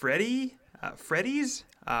Nights at Freddy's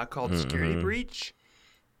called Security Breach.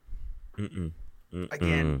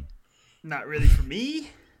 Again, not really for me.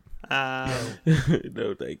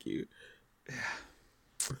 No, thank you.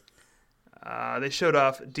 They showed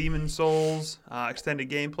off Demon Souls extended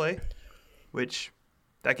gameplay, which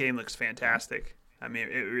that game looks fantastic. I mean,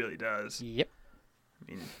 it really does. Yep.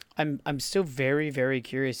 I mean, I'm still very, very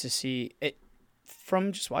curious to see it.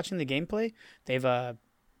 From just watching the gameplay, they've at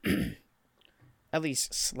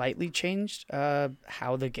least slightly changed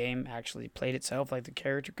how the game actually played itself, like the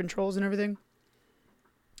character controls and everything.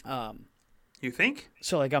 you think?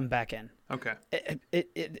 So like I'm back in. Okay.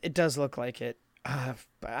 It does look like it.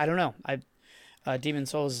 But I don't know. Demon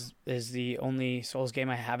Souls is the only Souls game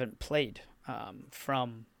I haven't played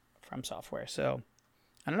from Software. So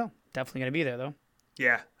I don't know. Definitely gonna be there though.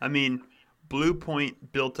 Yeah, I mean, Blue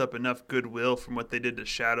Point built up enough goodwill from what they did to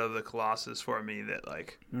Shadow of the Colossus for me that,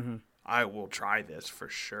 like, I will try this for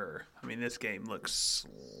sure. I mean, this game looks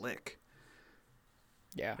slick.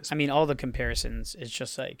 Yeah. I mean, all the comparisons is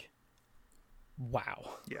just like,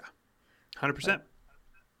 wow, Yeah, 100%.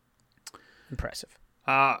 impressive.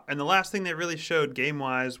 And the last thing they really showed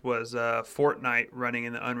game-wise was Fortnite running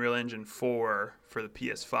in the Unreal Engine 4 for the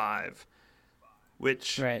PS5,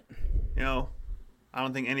 which, Right. you know, I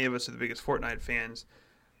don't think any of us are the biggest Fortnite fans,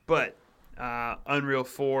 but Unreal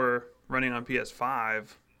 4 running on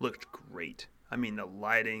PS5 looked great. I mean, the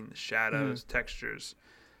lighting, the shadows, textures.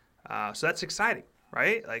 So that's exciting,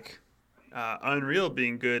 right? Like, Unreal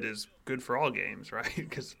being good is good for all games, right?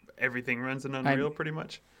 Because everything runs in Unreal pretty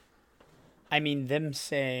much. I mean, them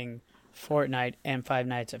saying Fortnite and Five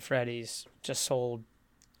Nights at Freddy's just sold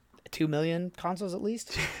 2 million consoles at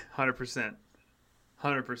least. 100%.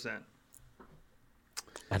 100%.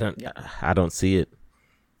 I don't see it.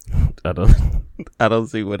 I don't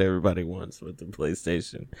see what everybody wants with the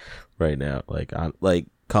PlayStation right now. Like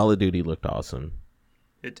Call of Duty looked awesome.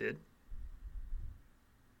 It did.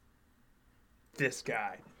 This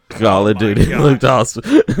guy. Call of my Duty God. looked awesome.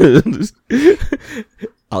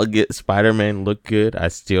 I'll get Spider-Man look good. I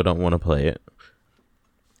still don't want to play it.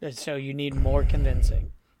 So you need more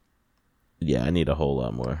convincing. Yeah, I need a whole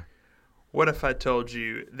lot more. What if I told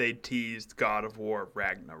you they teased God of War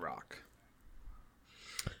Ragnarok?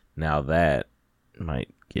 Now that might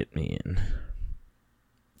get me in.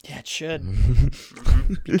 Yeah, it should.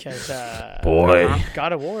 Because Boy.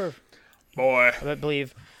 God of War, Boy. I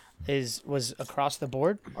believe, was across the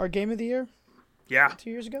board our game of the year Yeah. 2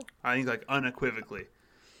 years ago. I think, like, unequivocally.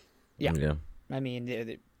 Yeah. I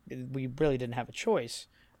mean, we really didn't have a choice.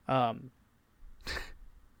 I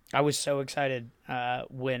was so excited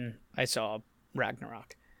when I saw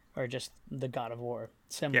Ragnarok, or just the God of War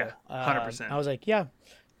symbol. Yeah, 100%. I was like, yeah,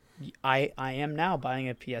 I am now buying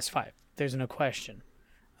a PS5. There's no question.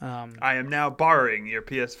 I am now borrowing your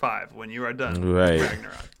PS5 when you are done Right. with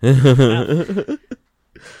Ragnarok.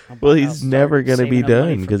 Well, I'll he's start never going to be saving up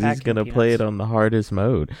money done for because he's packing going to play it peanuts. on the hardest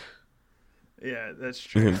mode. Yeah, that's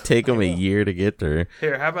true. Take him a year to get there.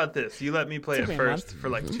 Here, how about this? You let me play Took it me a first month. for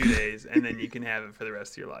like 2 days, and then you can have it for the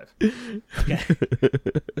rest of your life.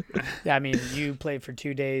 Yeah, I mean, you played for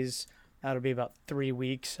 2 days. That'll be about 3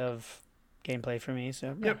 weeks of gameplay for me.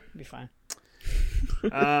 So yeah, Yep. it'll be fine.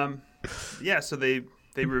 Yeah, so they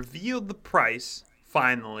revealed the price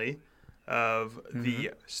finally of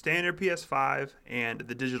the standard PS5 and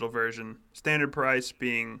the digital version. Standard price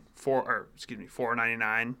being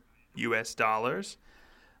 $4.99 US dollars,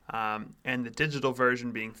 and the digital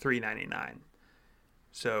version being $3.99.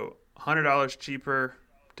 So $100 cheaper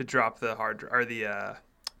to drop the or the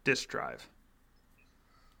disk drive.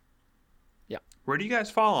 Yeah. Where do you guys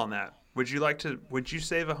fall on that? Would you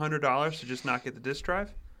save $100 to just not get the disk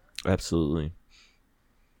drive? Absolutely.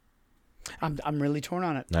 I'm really torn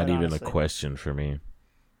on it. Not quite even honestly. a question for me.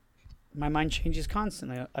 My mind changes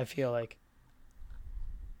constantly, I feel like.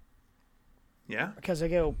 Yeah. Because I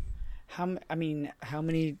go, how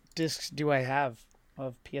many discs do I have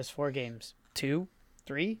of PS4 games? 2,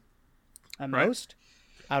 3, at Right. most.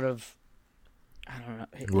 Out of, I don't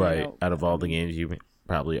know. Right. Out of all the games you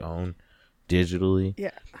probably own digitally,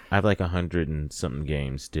 Yeah. I have like 100 and something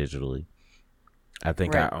games digitally. I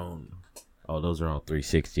think Right. I own. Oh, those are all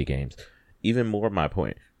 360 games. Even more, my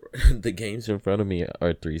point. The games in front of me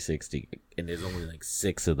are 360, and there's only like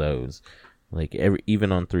 6 of those. Like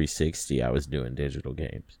even on 360, I was doing digital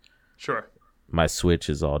games. Sure. My Switch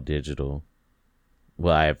is all digital.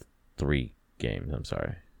 Well, I have 3 games. I'm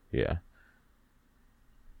sorry. Yeah.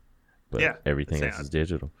 But Yeah, everything that's else is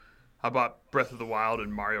digital. I bought Breath of the Wild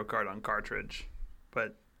and Mario Kart on cartridge,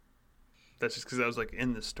 but that's just because I was like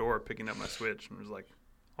in the store picking up my Switch and was like,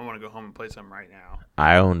 I want to go home and play something right now.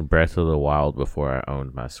 I owned Breath of the Wild before I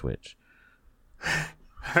owned my Switch.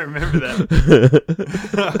 I remember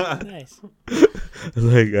that. Nice.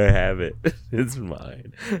 Like, I have it. It's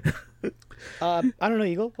mine. I don't know,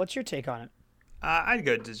 Eagle. What's your take on it? I'd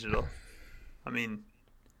go digital. I mean,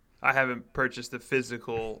 I haven't purchased a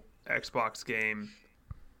physical Xbox game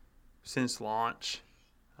since launch.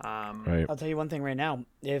 Right. I'll tell you one thing right now.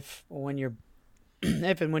 If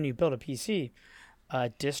and when you build a PC,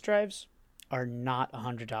 disk drives are not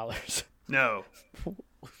 $100. No.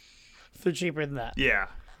 They're cheaper than that. Yeah,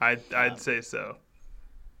 I'd say so.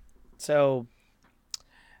 So,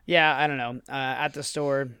 yeah, I don't know. At the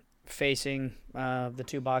store, facing the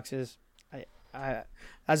 2 boxes, I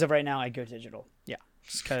as of right now, I go digital. Yeah,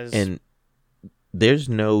 just because. And there's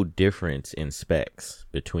no difference in specs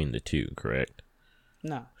between the two, correct?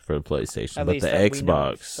 No, For the PlayStation. at But least the that we know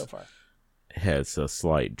of Xbox so far. has a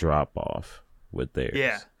slight drop off with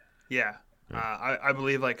theirs. Yeah. I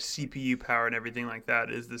believe like CPU power and everything like that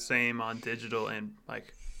is the same on digital and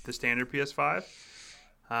like the standard PS5.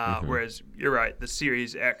 Whereas you're right, the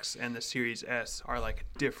Series X and the Series S are like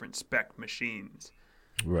different spec machines.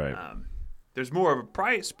 Right. There's more of a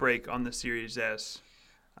price break on the Series S.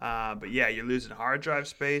 But yeah, you're losing hard drive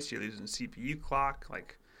space, you're losing CPU clock.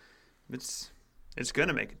 Like it's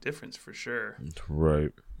gonna make a difference for sure.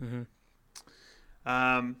 Right.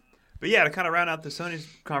 But yeah, to kind of round out the Sony's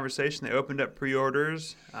conversation, they opened up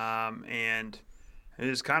pre-orders, and it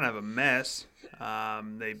was kind of a mess.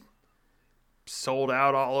 They sold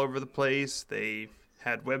out all over the place. They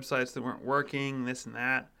had websites that weren't working, this and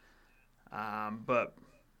that. But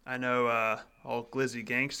I know old Glizzy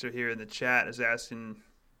Gangster here in the chat is asking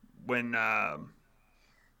when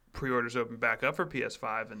pre-orders open back up for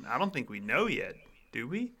PS5, and I don't think we know yet, do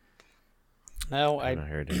we? No, I haven't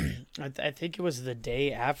heard it. I think it was the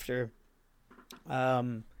day after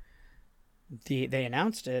they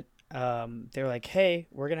announced it. They were like, hey,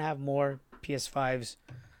 we're going to have more PS5s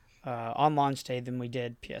on launch day than we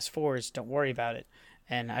did PS4s. Don't worry about it.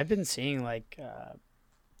 And I've been seeing like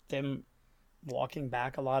them walking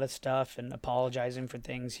back a lot of stuff and apologizing for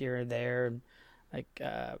things here and there. Like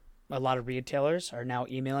a lot of retailers are now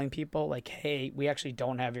emailing people like, hey, we actually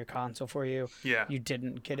don't have your console for you. Yeah. You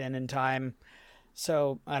didn't get in time.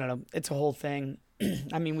 So I don't know. It's a whole thing.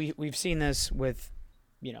 I mean, we've seen this with,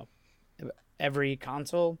 every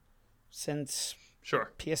console since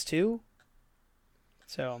Sure. PS2.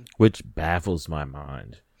 So Which baffles my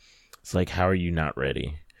mind. It's like, how are you not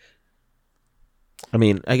ready? I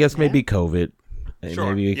mean, I guess maybe COVID. Sure.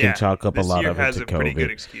 Maybe we can chalk up this a lot year of it has to a pretty good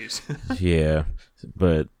COVID. excuse. Yeah,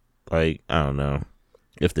 but like, I don't know.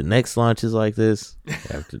 If the next launch is like this,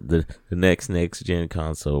 after the next gen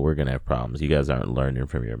console, we're gonna have problems. You guys aren't learning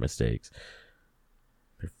from your mistakes.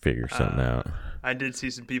 Figure something out. I did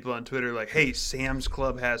see some people on Twitter like, hey, Sam's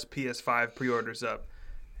Club has PS5 pre-orders up.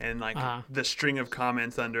 And like the string of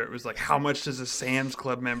comments under it was like, how much does a Sam's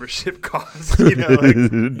Club membership cost? Like,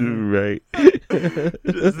 Right.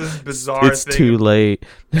 just this bizarre It's thing. too late.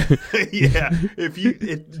 Yeah. If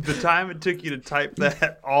the time it took you to type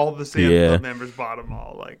that, all the Sam's Club members bought them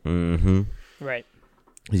all. Like, Mm-hmm. right.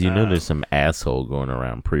 Because there's some asshole going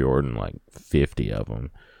around pre-ordering like 50 of them,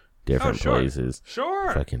 different places.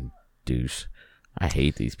 Sure. Fucking douche. I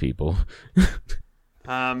hate these people.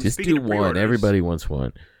 Just speaking do of one. pre-orders, Everybody wants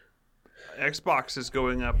one. Xbox is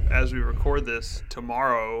going up as we record this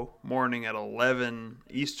tomorrow morning at 11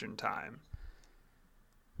 Eastern time.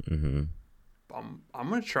 Mm-hmm. I'm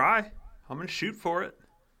gonna try. I'm gonna shoot for it.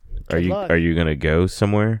 Are Good you luck. are you gonna go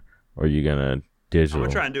somewhere, or are you gonna digital. I'm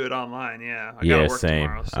gonna try and do it online. Yeah, I Yeah, gotta work same.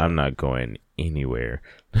 tomorrow. So I'm not going anywhere.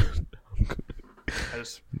 I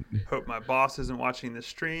just hope my boss isn't watching this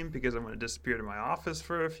stream because I'm gonna disappear to my office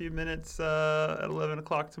for a few minutes at 11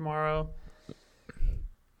 o'clock tomorrow.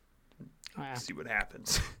 Oh, yeah. See what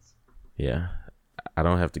happens. Yeah, I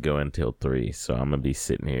don't have to go until 3, so I'm gonna be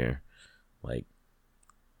sitting here, like,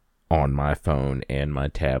 on my phone and my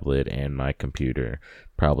tablet and my computer,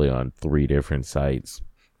 probably on 3 different sites,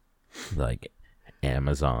 like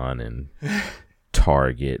Amazon and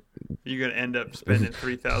Target. You're gonna end up spending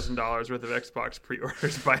 $3,000 worth of Xbox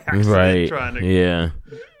pre-orders by accident, Right? trying to. Yeah.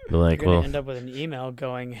 Like, You're gonna well, end up with an email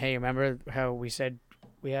going, "Hey, remember how we said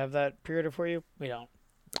we have that pre-order for you? We don't."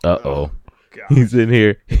 uh-oh. God. He's in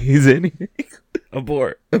here. He's in here.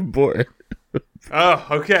 Abort. Oh,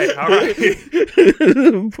 okay. All right.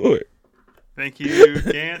 Abort. Thank you,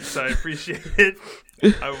 Gantz. I appreciate it.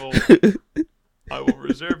 I will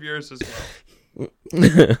reserve yours as well.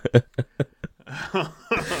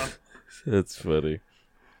 That's funny.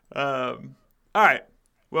 All right.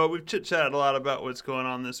 Well, we've chit-chatted a lot about what's going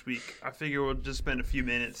on this week. I figure we'll just spend a few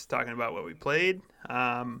minutes talking about what we played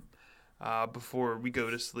before we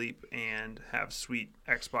go to sleep and have sweet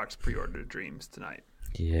Xbox pre-order dreams tonight.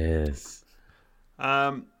 Yes.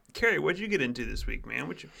 Carrie, what'd you get into this week, man?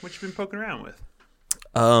 What you been poking around with?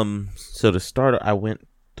 So to start, I went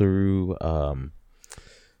through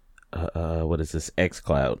what is this,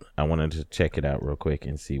 xCloud. I wanted to check it out real quick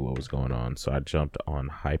and see what was going on, so I jumped on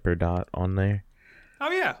Hyperdot on there.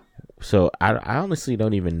 Oh yeah. So I honestly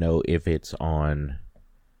don't even know if it's on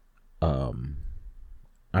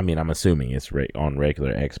I mean, I'm assuming it's on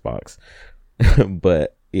regular Xbox.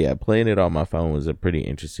 But yeah, playing it on my phone was a pretty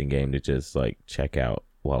interesting game to just like check out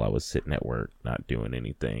while I was sitting at work, not doing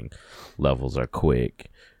anything. Levels are quick.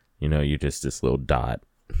 You know, you're just this little dot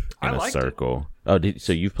in a circle. Oh,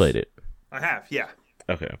 so you've played it? I have, yeah.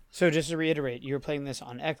 Okay. So just to reiterate, you're playing this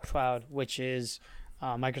on xCloud, which is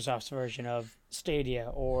Microsoft's version of Stadia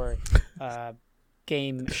or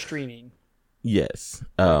game streaming. Yes.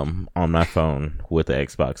 On my phone with the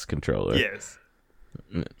Xbox controller. Yes.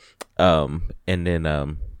 And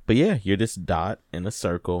then but yeah, you're this dot in a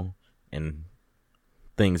circle and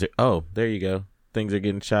things are, oh, there you go. Things are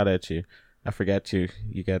getting shot at you. I forgot you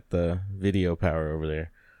got the video power over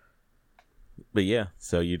there. But yeah,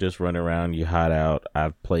 so you just run around, you hide out.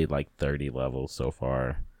 I've played like 30 levels so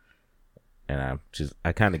far. And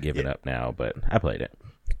I kind of give it up now, but I played it.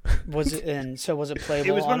 Was it playable?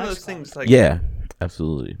 It was one on of those xCloud? things like Yeah,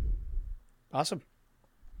 absolutely. Awesome.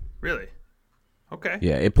 Really? Okay.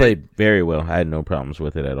 Yeah, it played very well. I had no problems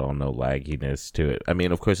with it at all. No lagginess to it. I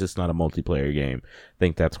mean, of course, it's not a multiplayer game. I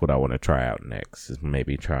think that's what I want to try out next, is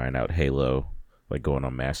maybe trying out Halo, like going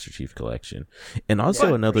on Master Chief Collection. And also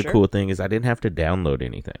Yeah, another for sure. cool thing is I didn't have to download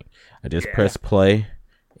anything. I just press play,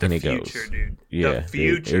 and The it future, goes. dude. Yeah, The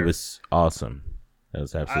future. It was awesome. That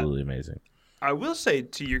was absolutely amazing. I will say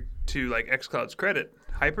to like xCloud's credit,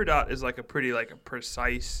 Hyperdot is like a pretty like a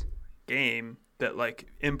precise game that like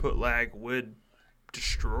input lag would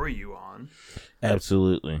destroy you on.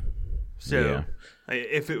 Absolutely. So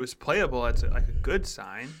if it was playable, that's like a good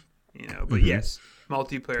sign, you know. But yes,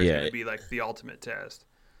 multiplayer is going to be like the ultimate test.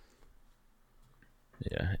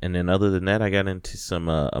 Yeah, and then other than that, I got into some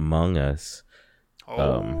Among Us,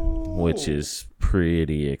 which is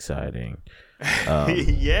pretty exciting.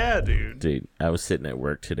 Yeah, dude. Dude, I was sitting at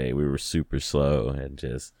work today. We were super slow and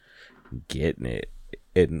just getting it.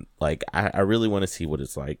 And like, I really want to see what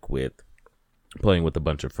it's like with playing with a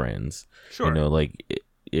bunch of friends. Sure. You know, like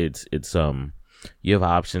it's you have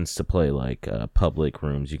options to play like public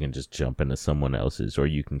rooms. You can just jump into someone else's, or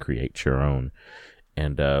you can create your own.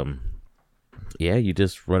 And yeah, you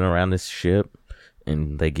just run around this ship,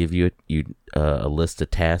 and they give you a list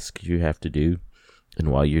of tasks you have to do. And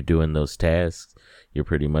while you're doing those tasks, you're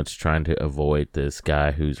pretty much trying to avoid this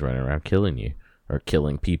guy who's running around killing you or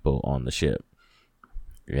killing people on the ship.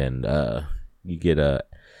 And you get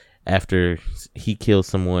after he kills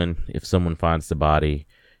someone, if someone finds the body,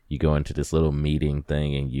 you go into this little meeting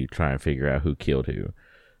thing and you try and figure out who killed who,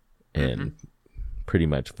 and pretty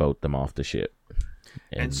much vote them off the ship.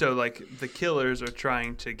 And so like the killers are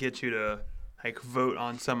trying to get you to like vote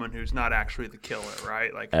on someone who's not actually the killer,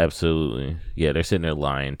 right? Like absolutely, yeah, they're sitting there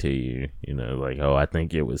lying to you, you know, like, oh, I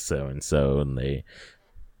think it was so and so, and they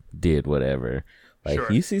did whatever.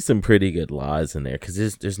 Like you see some pretty good lies in there because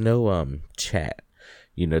there's no chat,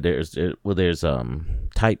 you know. There's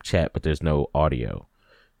type chat, but there's no audio,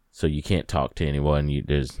 so you can't talk to anyone.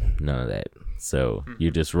 There's none of that. So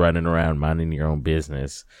you're just running around minding your own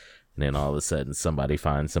business, and then all of a sudden somebody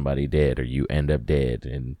finds somebody dead, or you end up dead,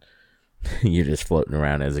 and You're just floating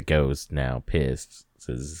around as a ghost now, pissed.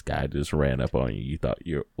 Says this guy just ran up on you. You thought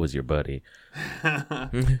was your buddy.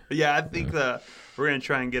 Yeah, I think we're gonna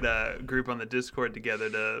try and get a group on the Discord together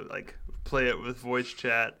to like play it with voice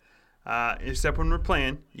chat. Except when we're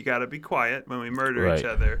playing, you gotta be quiet when we murder each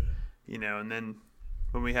other, and then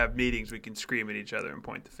when we have meetings, we can scream at each other and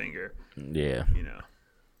point the finger. Yeah.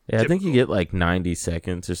 Yeah, Typical. I think you get like 90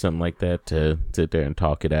 seconds or something like that to sit there and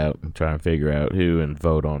talk it out and try and figure out who and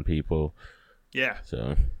vote on people. Yeah.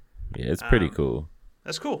 So, yeah, it's pretty cool.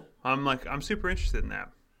 That's cool. I'm super interested in that.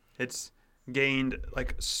 It's gained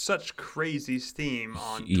like such crazy steam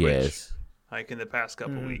on Twitch, Yes. like in the past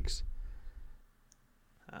couple weeks.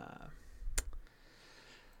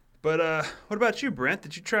 But what about you, Brent?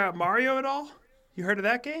 Did you try out Mario at all? You heard of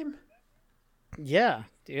that game? Yeah,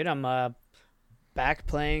 dude, I'm back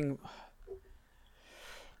playing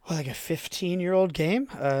like a 15-year-old game.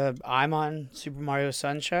 I'm on Super Mario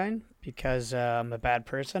Sunshine because I'm a bad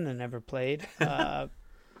person and never played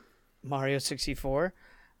Mario 64.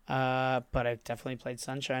 But I've definitely played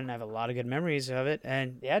Sunshine. I have a lot of good memories of it.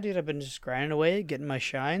 And yeah, dude, I've been just grinding away, getting my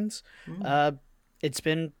shines. It's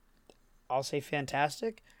been, I'll say,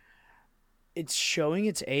 fantastic. It's showing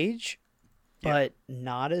its age, but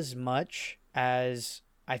not as much as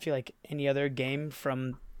I feel like any other game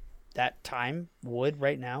from that time would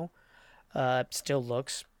right now. Still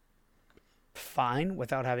looks fine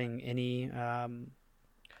without having any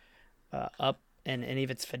up in any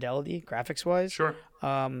of its fidelity graphics wise. Sure.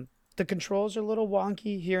 The controls are a little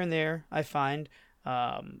wonky here and there, I find.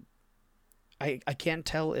 I can't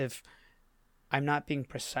tell if I'm not being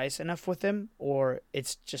precise enough with them or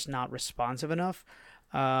it's just not responsive enough.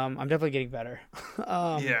 I'm definitely getting better.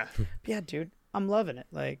 Yeah. Yeah, dude, I'm loving it.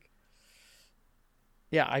 Like,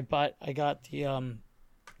 yeah, I got the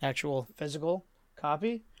actual physical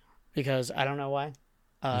copy because I don't know why.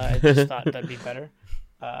 I just thought that'd be better.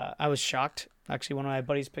 I was shocked. Actually, one of my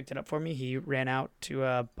buddies picked it up for me. He ran out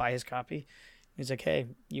to buy his copy. He's like, "Hey,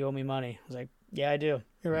 you owe me money." I was like, "Yeah, I do.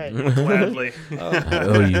 You're right." Gladly. I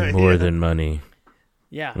owe you more than money.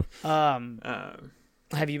 Yeah.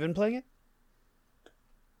 Have you been playing it?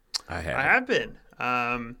 I I have been.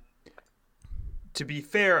 To be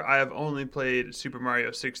fair, I have only played Super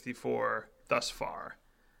Mario 64 thus far.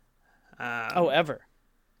 Ever?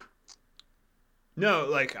 No,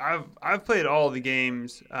 like I've played all the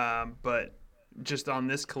games, but just on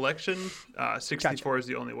this collection, 64 is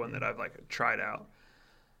the only one that I've like tried out.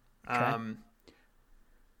 Okay.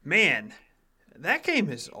 Man, that game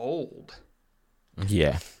is old.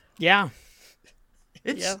 Yeah. Yeah.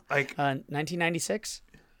 It's Yeah. like 1996.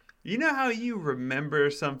 you know how you remember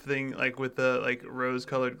something like with the like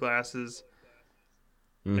rose-colored glasses.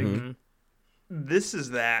 Mm-hmm. This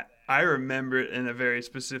is that. I remember it in a very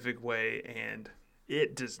specific way, and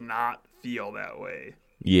it does not feel that way.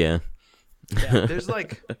 Yeah. Yeah. There's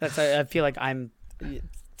like I feel like I'm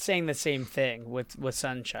saying the same thing with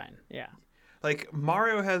Sunshine. Yeah. like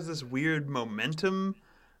Mario has this weird momentum.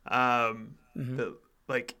 That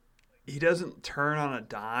like he doesn't turn on a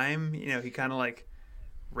dime. He kind of like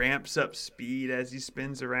ramps up speed as he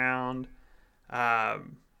spins around.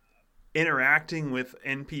 Interacting with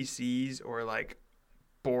NPCs or like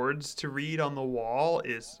boards to read on the wall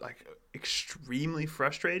is like extremely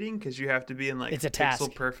frustrating because you have to be in like It's a pixel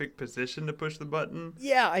task. perfect position to push the button.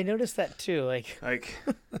 Yeah, I noticed that too. Like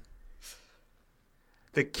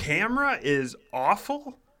the camera is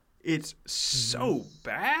awful. It's so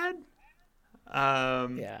bad.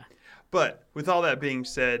 Yeah. But with all that being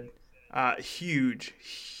said, huge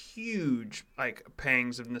like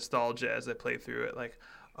pangs of nostalgia as I play through it. Like,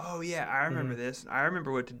 oh yeah, I remember this. I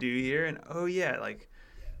remember what to do here, and oh yeah, like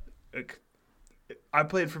I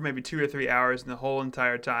played for maybe 2 or 3 hours, and the whole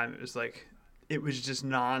entire time it was just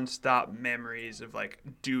nonstop memories of like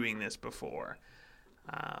doing this before,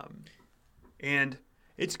 and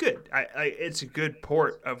it's good. It's a good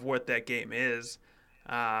port of what that game is.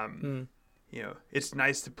 It's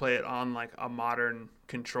nice to play it on like a modern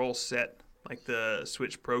control set, like the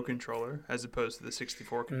Switch Pro controller, as opposed to the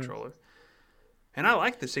 64 controller. And I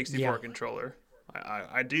like the 64 controller.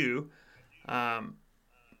 I do.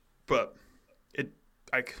 But it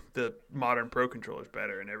like the modern Pro controller is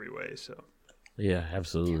better in every way. So Yeah,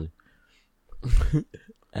 absolutely.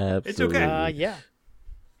 Absolutely. It's okay. Yeah.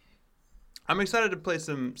 I'm excited to play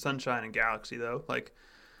some Sunshine and Galaxy though. Like,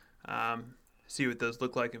 see what those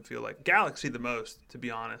look like and feel like. Galaxy the most, to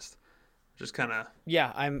be honest. Just kind of.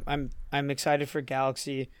 Yeah, I'm excited for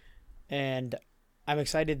Galaxy, and I'm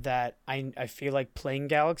excited that I feel like playing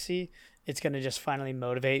Galaxy. It's gonna just finally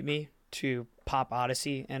motivate me to pop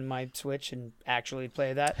Odyssey in my Switch and actually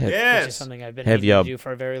play that. Yes. Which is something I've been Have needing y'all- to do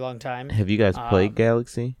for a very long time. Have you guys played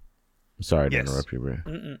Galaxy? I'm sorry to yes. interrupt you, bro.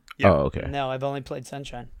 Mm-mm. Yeah. Oh, okay. No, I've only played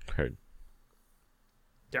Sunshine. Heard.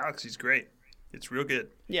 Galaxy's great. It's real good.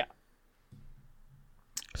 Yeah.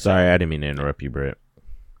 Sorry, I didn't mean to interrupt you, Brett.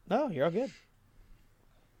 No, you're all good.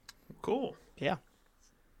 Cool. Yeah.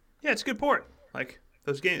 Yeah, it's a good port. Like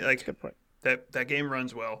those games, like Good point. that game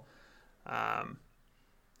runs well.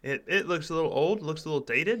 It looks a little old, looks a little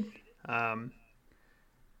dated.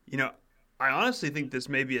 You know, I honestly think this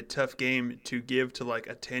may be a tough game to give to like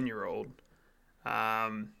a 10-year-old.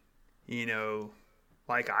 You know,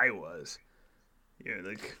 like I was. You know,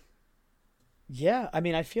 like Yeah, I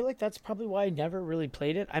mean, I feel like that's probably why I never really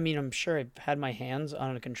played it. I mean, I'm sure I've had my hands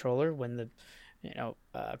on a controller when the,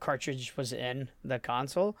 cartridge was in the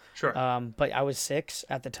console. sure. But I was 6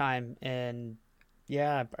 at the time, and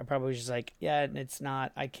yeah, I probably was just like, yeah, it's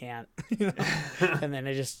not, I can't. And then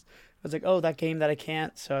I was like, oh, that game that I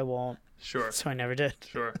can't, so I won't. Sure. So I never did.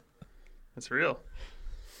 Sure. That's real.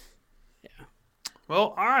 Yeah.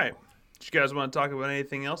 Well, all right. Do you guys want to talk about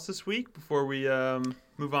anything else this week before we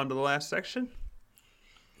move on to the last section?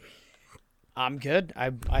 I'm good.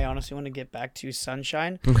 I honestly want to get back to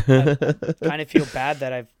Sunshine. I kind of feel bad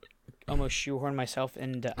that I've almost shoehorned myself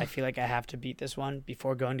into. I feel like I have to beat this one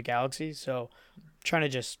before going to Galaxy. So,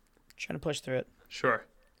 trying to push through it. Sure.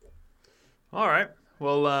 All right.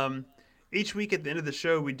 Well, each week at the end of the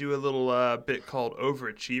show, we do a little bit called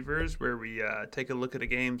Overachievers, where we take a look at a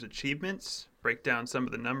game's achievements, break down some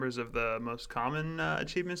of the numbers of the most common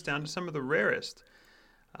achievements down to some of the rarest.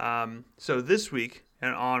 So this week, in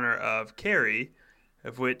honor of Carrie,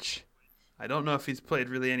 of which I don't know if he's played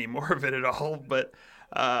really any more of it at all, but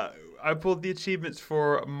I pulled the achievements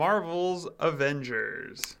for Marvel's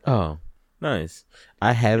Avengers. Oh, nice.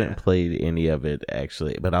 I haven't played any of it,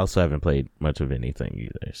 actually, but I also haven't played much of anything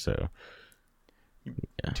either, so.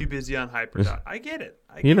 Yeah. Too busy on Hyperdot. I get it.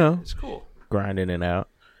 It's cool. Grinding it out.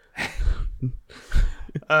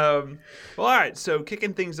 Well, all right. So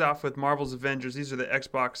kicking things off with Marvel's Avengers. These are the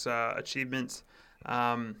Xbox achievements,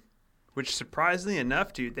 which surprisingly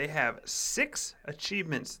enough, dude, they have 6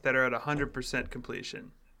 achievements that are at 100%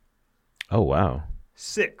 completion. Oh, wow.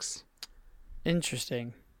 6.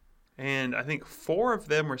 Interesting. And I think 4 of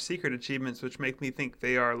them were secret achievements, which make me think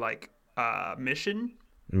they are like mission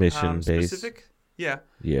Mission based. specific. Yeah.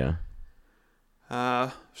 Yeah.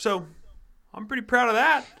 So I'm pretty proud of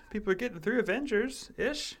that. People are getting through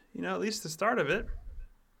Avengers-ish, at least the start of it.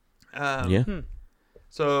 Yeah.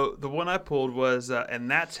 So the one I pulled was,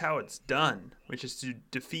 and that's how it's done, which is to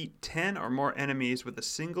defeat 10 or more enemies with a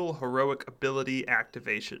single heroic ability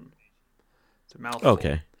activation. It's a mouthful.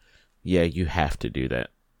 Okay. Yeah, you have to do that.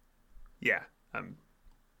 Yeah. I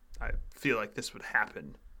feel like this would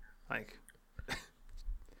happen. Like,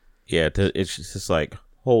 Yeah, it's just like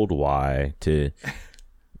hold Y to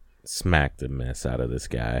smack the mess out of this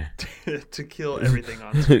guy. to kill everything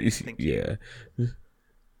on screen. Thank you. Yeah.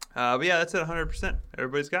 But yeah, that's at 100%.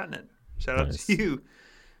 Everybody's gotten it. Shout out Nice. to you,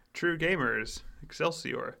 true gamers.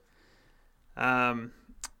 Excelsior.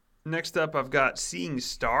 Next up, I've got Seeing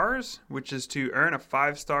Stars, which is to earn a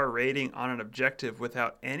 5-star rating on an objective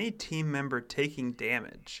without any team member taking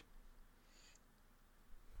damage.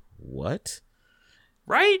 What?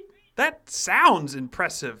 Right? That sounds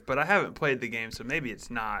impressive, but I haven't played the game, so maybe it's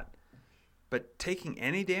not. But taking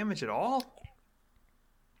any damage at all?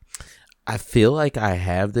 I feel like I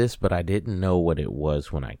have this, but I didn't know what it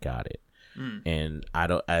was when I got it. And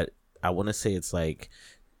I want to say it's like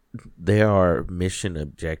there are mission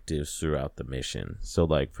objectives throughout the mission. So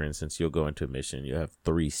like, for instance, you'll go into a mission, you have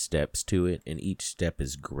 3 steps to it, and each step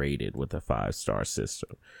is graded with a 5-star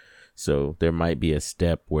system. So there might be a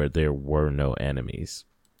step where there were no enemies.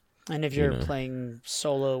 And if you're playing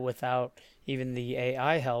solo without even the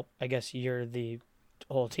AI help, I guess you're the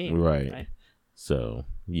whole team. Right. So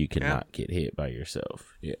you cannot get hit by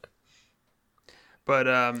yourself. Yeah. But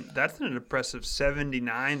that's an impressive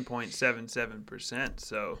 79.77%.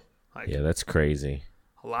 So, like, Yeah, that's crazy.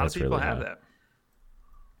 a lot that's of people really have high.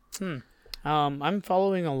 that. I'm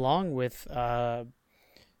following along with the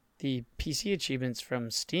PC achievements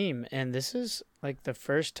from Steam, and this is like the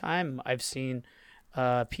first time I've seen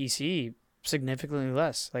PC significantly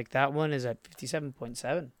less. Like that one is at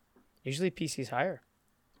 57.7. Usually PC's higher.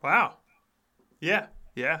 Wow. Yeah.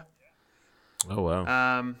 Yeah. Oh,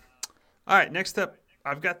 wow. All right, next up,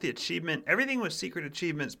 I've got the achievement. Everything was secret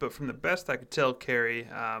achievements, but from the best I could tell, Carrie,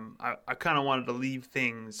 I kind of wanted to leave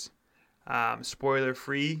things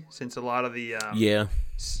spoiler-free, since a lot of the yeah.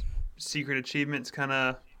 secret achievements kind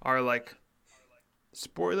of are like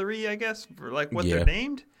spoilery, I guess, for like what they're Yeah.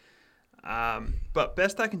 named. But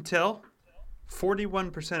best I can tell,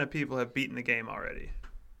 41% of people have beaten the game already.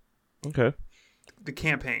 Okay. The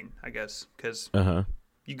campaign, I guess, because Uh-huh.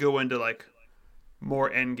 you go into like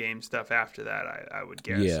more end game stuff after that. I would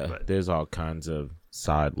guess. Yeah, But there's all kinds of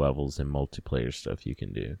side levels and multiplayer stuff you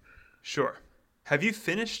can do. sure. Have you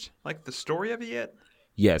finished like the story of it yet?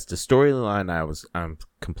 Yes, the storyline I'm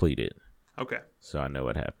completed, Okay, so I know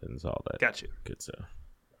what happens. All that got you. good stuff.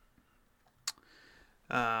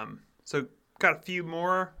 So got a few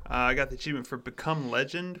more. I got the achievement for Become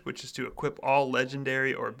Legend, which is to equip all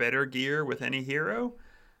legendary or better gear with any hero,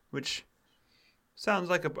 which sounds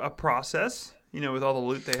like a process, with all the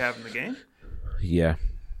loot they have in the game. Yeah,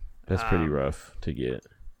 that's pretty rough to get.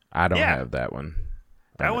 I don't yeah. have that one.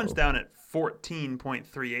 That one's down at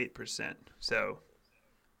 14.38%. So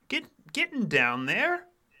getting down there.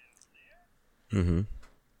 Mm-hmm.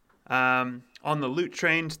 On the loot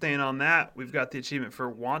train, staying on that, we've got the achievement for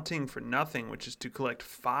Wanting for Nothing, which is to collect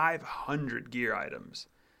 500 gear items.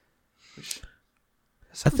 Which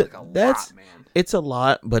sounds like a lot, man. It's a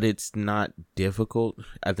lot, but it's not difficult.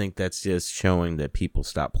 I think that's just showing that people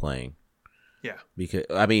stop playing. Yeah. Because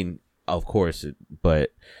I mean, of course,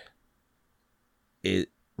 but it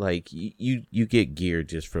like you get gear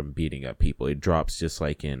just from beating up people. It drops just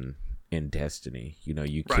like in Destiny.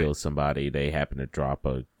 You kill Right. somebody, they happen to drop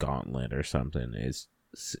a gauntlet or something. It's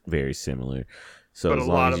very similar. So But as a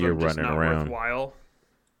lot long as of you're them just running not around, worthwhile.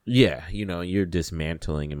 yeah, you're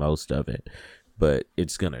dismantling most of it, but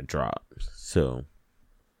it's gonna drop. So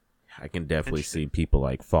I can definitely see people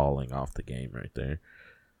like falling off the game right there.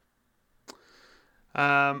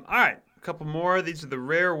 All right, a couple more. These are the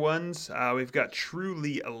rare ones. We've got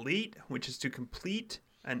Truly Elite, which is to complete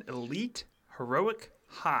an elite heroic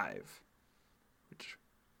hive. Which,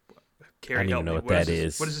 Carrie, I don't even help know me. what that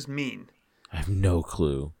is. What does this mean? I have no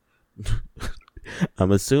clue.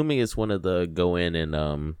 I'm assuming it's one of the go in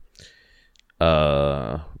and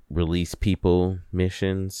release people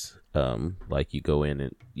missions. Like you go in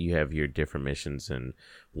and you have your different missions, and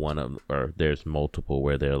there's multiple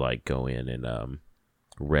where they're like go in and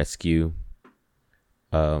rescue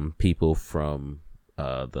people from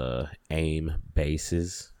the AIM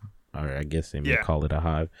bases, or I guess they may call it a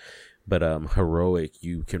hive. But heroic,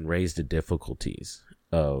 you can raise the difficulties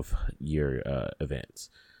of your events,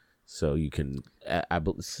 so you can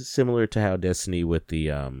similar to how Destiny with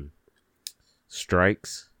the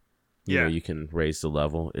strikes, you can raise the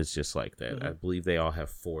level. It's just like that. Mm-hmm. I believe they all have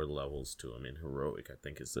 4 levels to them. In heroic, I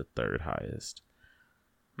think it's the 3rd highest.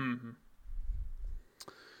 Mm-hmm.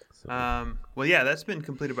 So, Well, yeah, that's been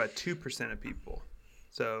completed by 2% of people,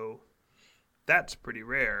 so that's pretty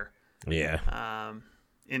rare. yeah.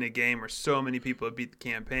 In a game where so many people have beat the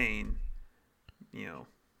campaign,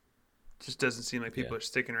 just doesn't seem like people are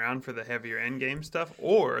sticking around for the heavier end game stuff,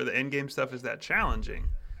 or the end game stuff is that challenging.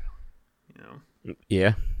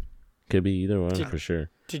 Yeah. Could be either one for sure.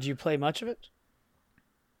 Did you play much of it?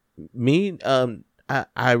 Me,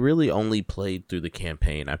 I really only played through the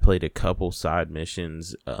campaign. I played a couple side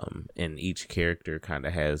missions, and each character kind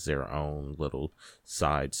of has their own little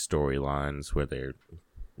side storylines where they're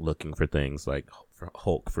looking for things. Like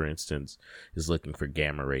Hulk, for instance, is looking for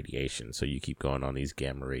gamma radiation, so you keep going on these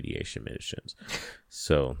gamma radiation missions.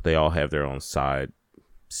 So they all have their own side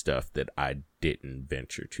stuff that I didn't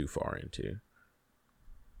venture too far into.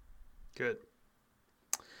 Good.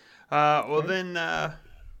 Then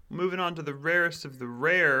moving on to the rarest of the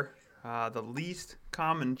rare, the least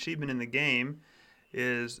common achievement in the game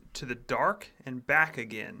is To the Dark and Back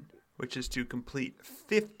Again, which is to complete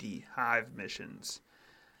 50 hive missions.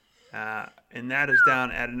 And that is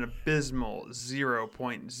down at an abysmal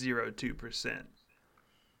 0.02%.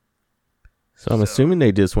 So I'm assuming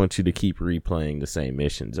they just want you to keep replaying the same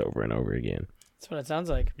missions over and over again. That's what it sounds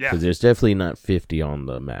like. Yeah. Because there's definitely not 50 on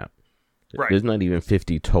the map. Right. There's not even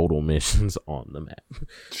 50 total missions on the map.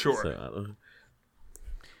 Sure. So,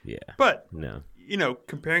 yeah. But, No.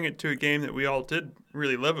 comparing it to a game that we all did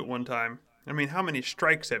really love at one time, I mean, how many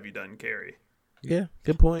strikes have you done, Carrie? Yeah,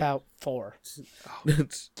 good point. About 4.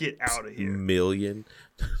 Get out of here. Million.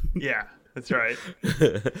 Yeah, that's right.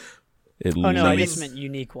 At Oh, no, I least. just meant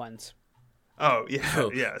unique ones. Oh,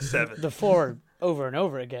 yeah, 7. The 4 over and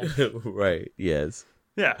over again. Right, yes.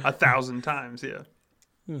 Yeah, 1,000 times, yeah.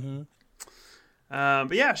 Mm-hmm.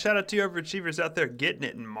 But yeah, shout out to you overachievers out there getting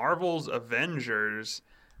it in Marvel's Avengers.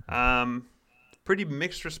 Pretty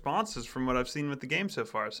mixed responses from what I've seen with the game so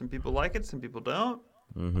far. Some people like it, some people don't.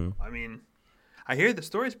 Mm-hmm. I mean, I hear the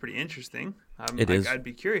story's pretty interesting. It is. I'd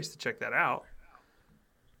be curious to check that out.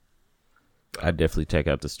 I'd definitely check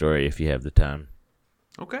out the story if you have the time.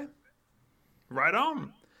 Okay. Right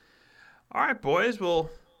on. All right, boys. Well,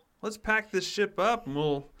 let's pack this ship up, and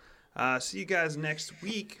we'll see you guys next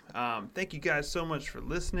week. Thank you guys so much for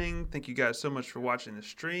listening. Thank you guys so much for watching the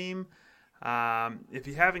stream. If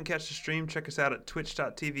you haven't catch the stream, check us out at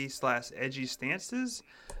twitch.tv/edgystances.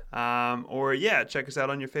 Or check us out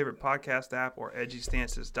on your favorite podcast app or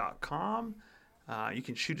edgystances.com. You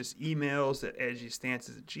can shoot us emails at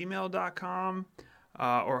edgystances@gmail.com,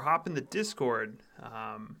 or hop in the Discord.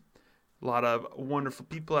 A lot of wonderful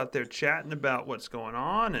people out there chatting about what's going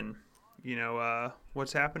on and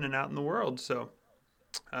what's happening out in the world. So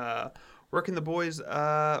where can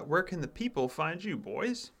the people find you,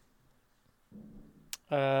 boys?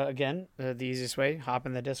 Again, the easiest way, hop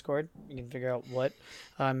in the Discord. You can figure out what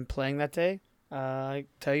I'm playing that day. I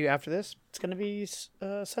tell you after this, it's going to be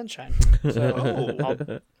Sunshine. So I'll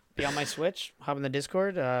be on my Switch, hop in the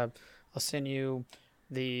Discord. I'll send you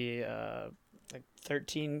the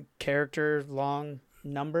 13 character long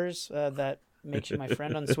numbers that makes you my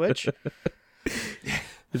friend on Switch.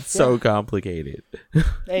 It's so complicated.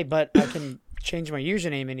 Hey, but I can change my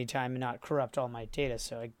username anytime and not corrupt all my data,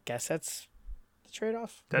 so I guess that's the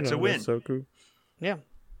trade-off. That's a win. That's so cool. Yeah.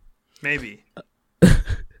 Maybe.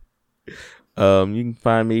 You can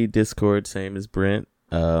find me Discord, same as Brent,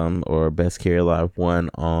 or Best Carry Live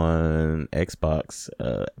 1 on Xbox.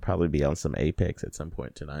 Probably be on some Apex at some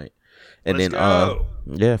point tonight. And Let's then go.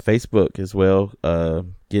 Facebook as well.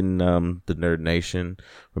 Getting the Nerd Nation.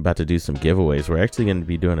 We're about to do some giveaways. We're actually going to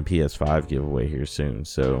be doing a PS5 giveaway here soon,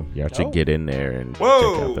 so y'all should get in there and check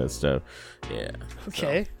out that stuff. Yeah.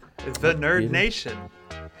 Okay. It's the Nerd Nation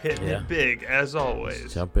hitting it big as always.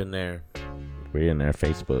 Just jump in there. We're in there.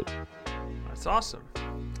 Facebook. That's awesome.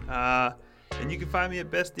 And you can find me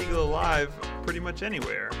at Best Eagle Alive pretty much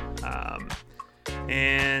anywhere.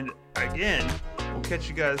 And again, we'll catch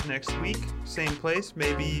you guys next week. Same place,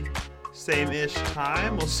 maybe same-ish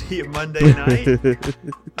time. We'll see you Monday night. We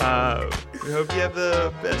hope you have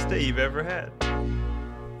the best day you've ever had.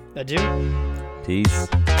 I do. Peace.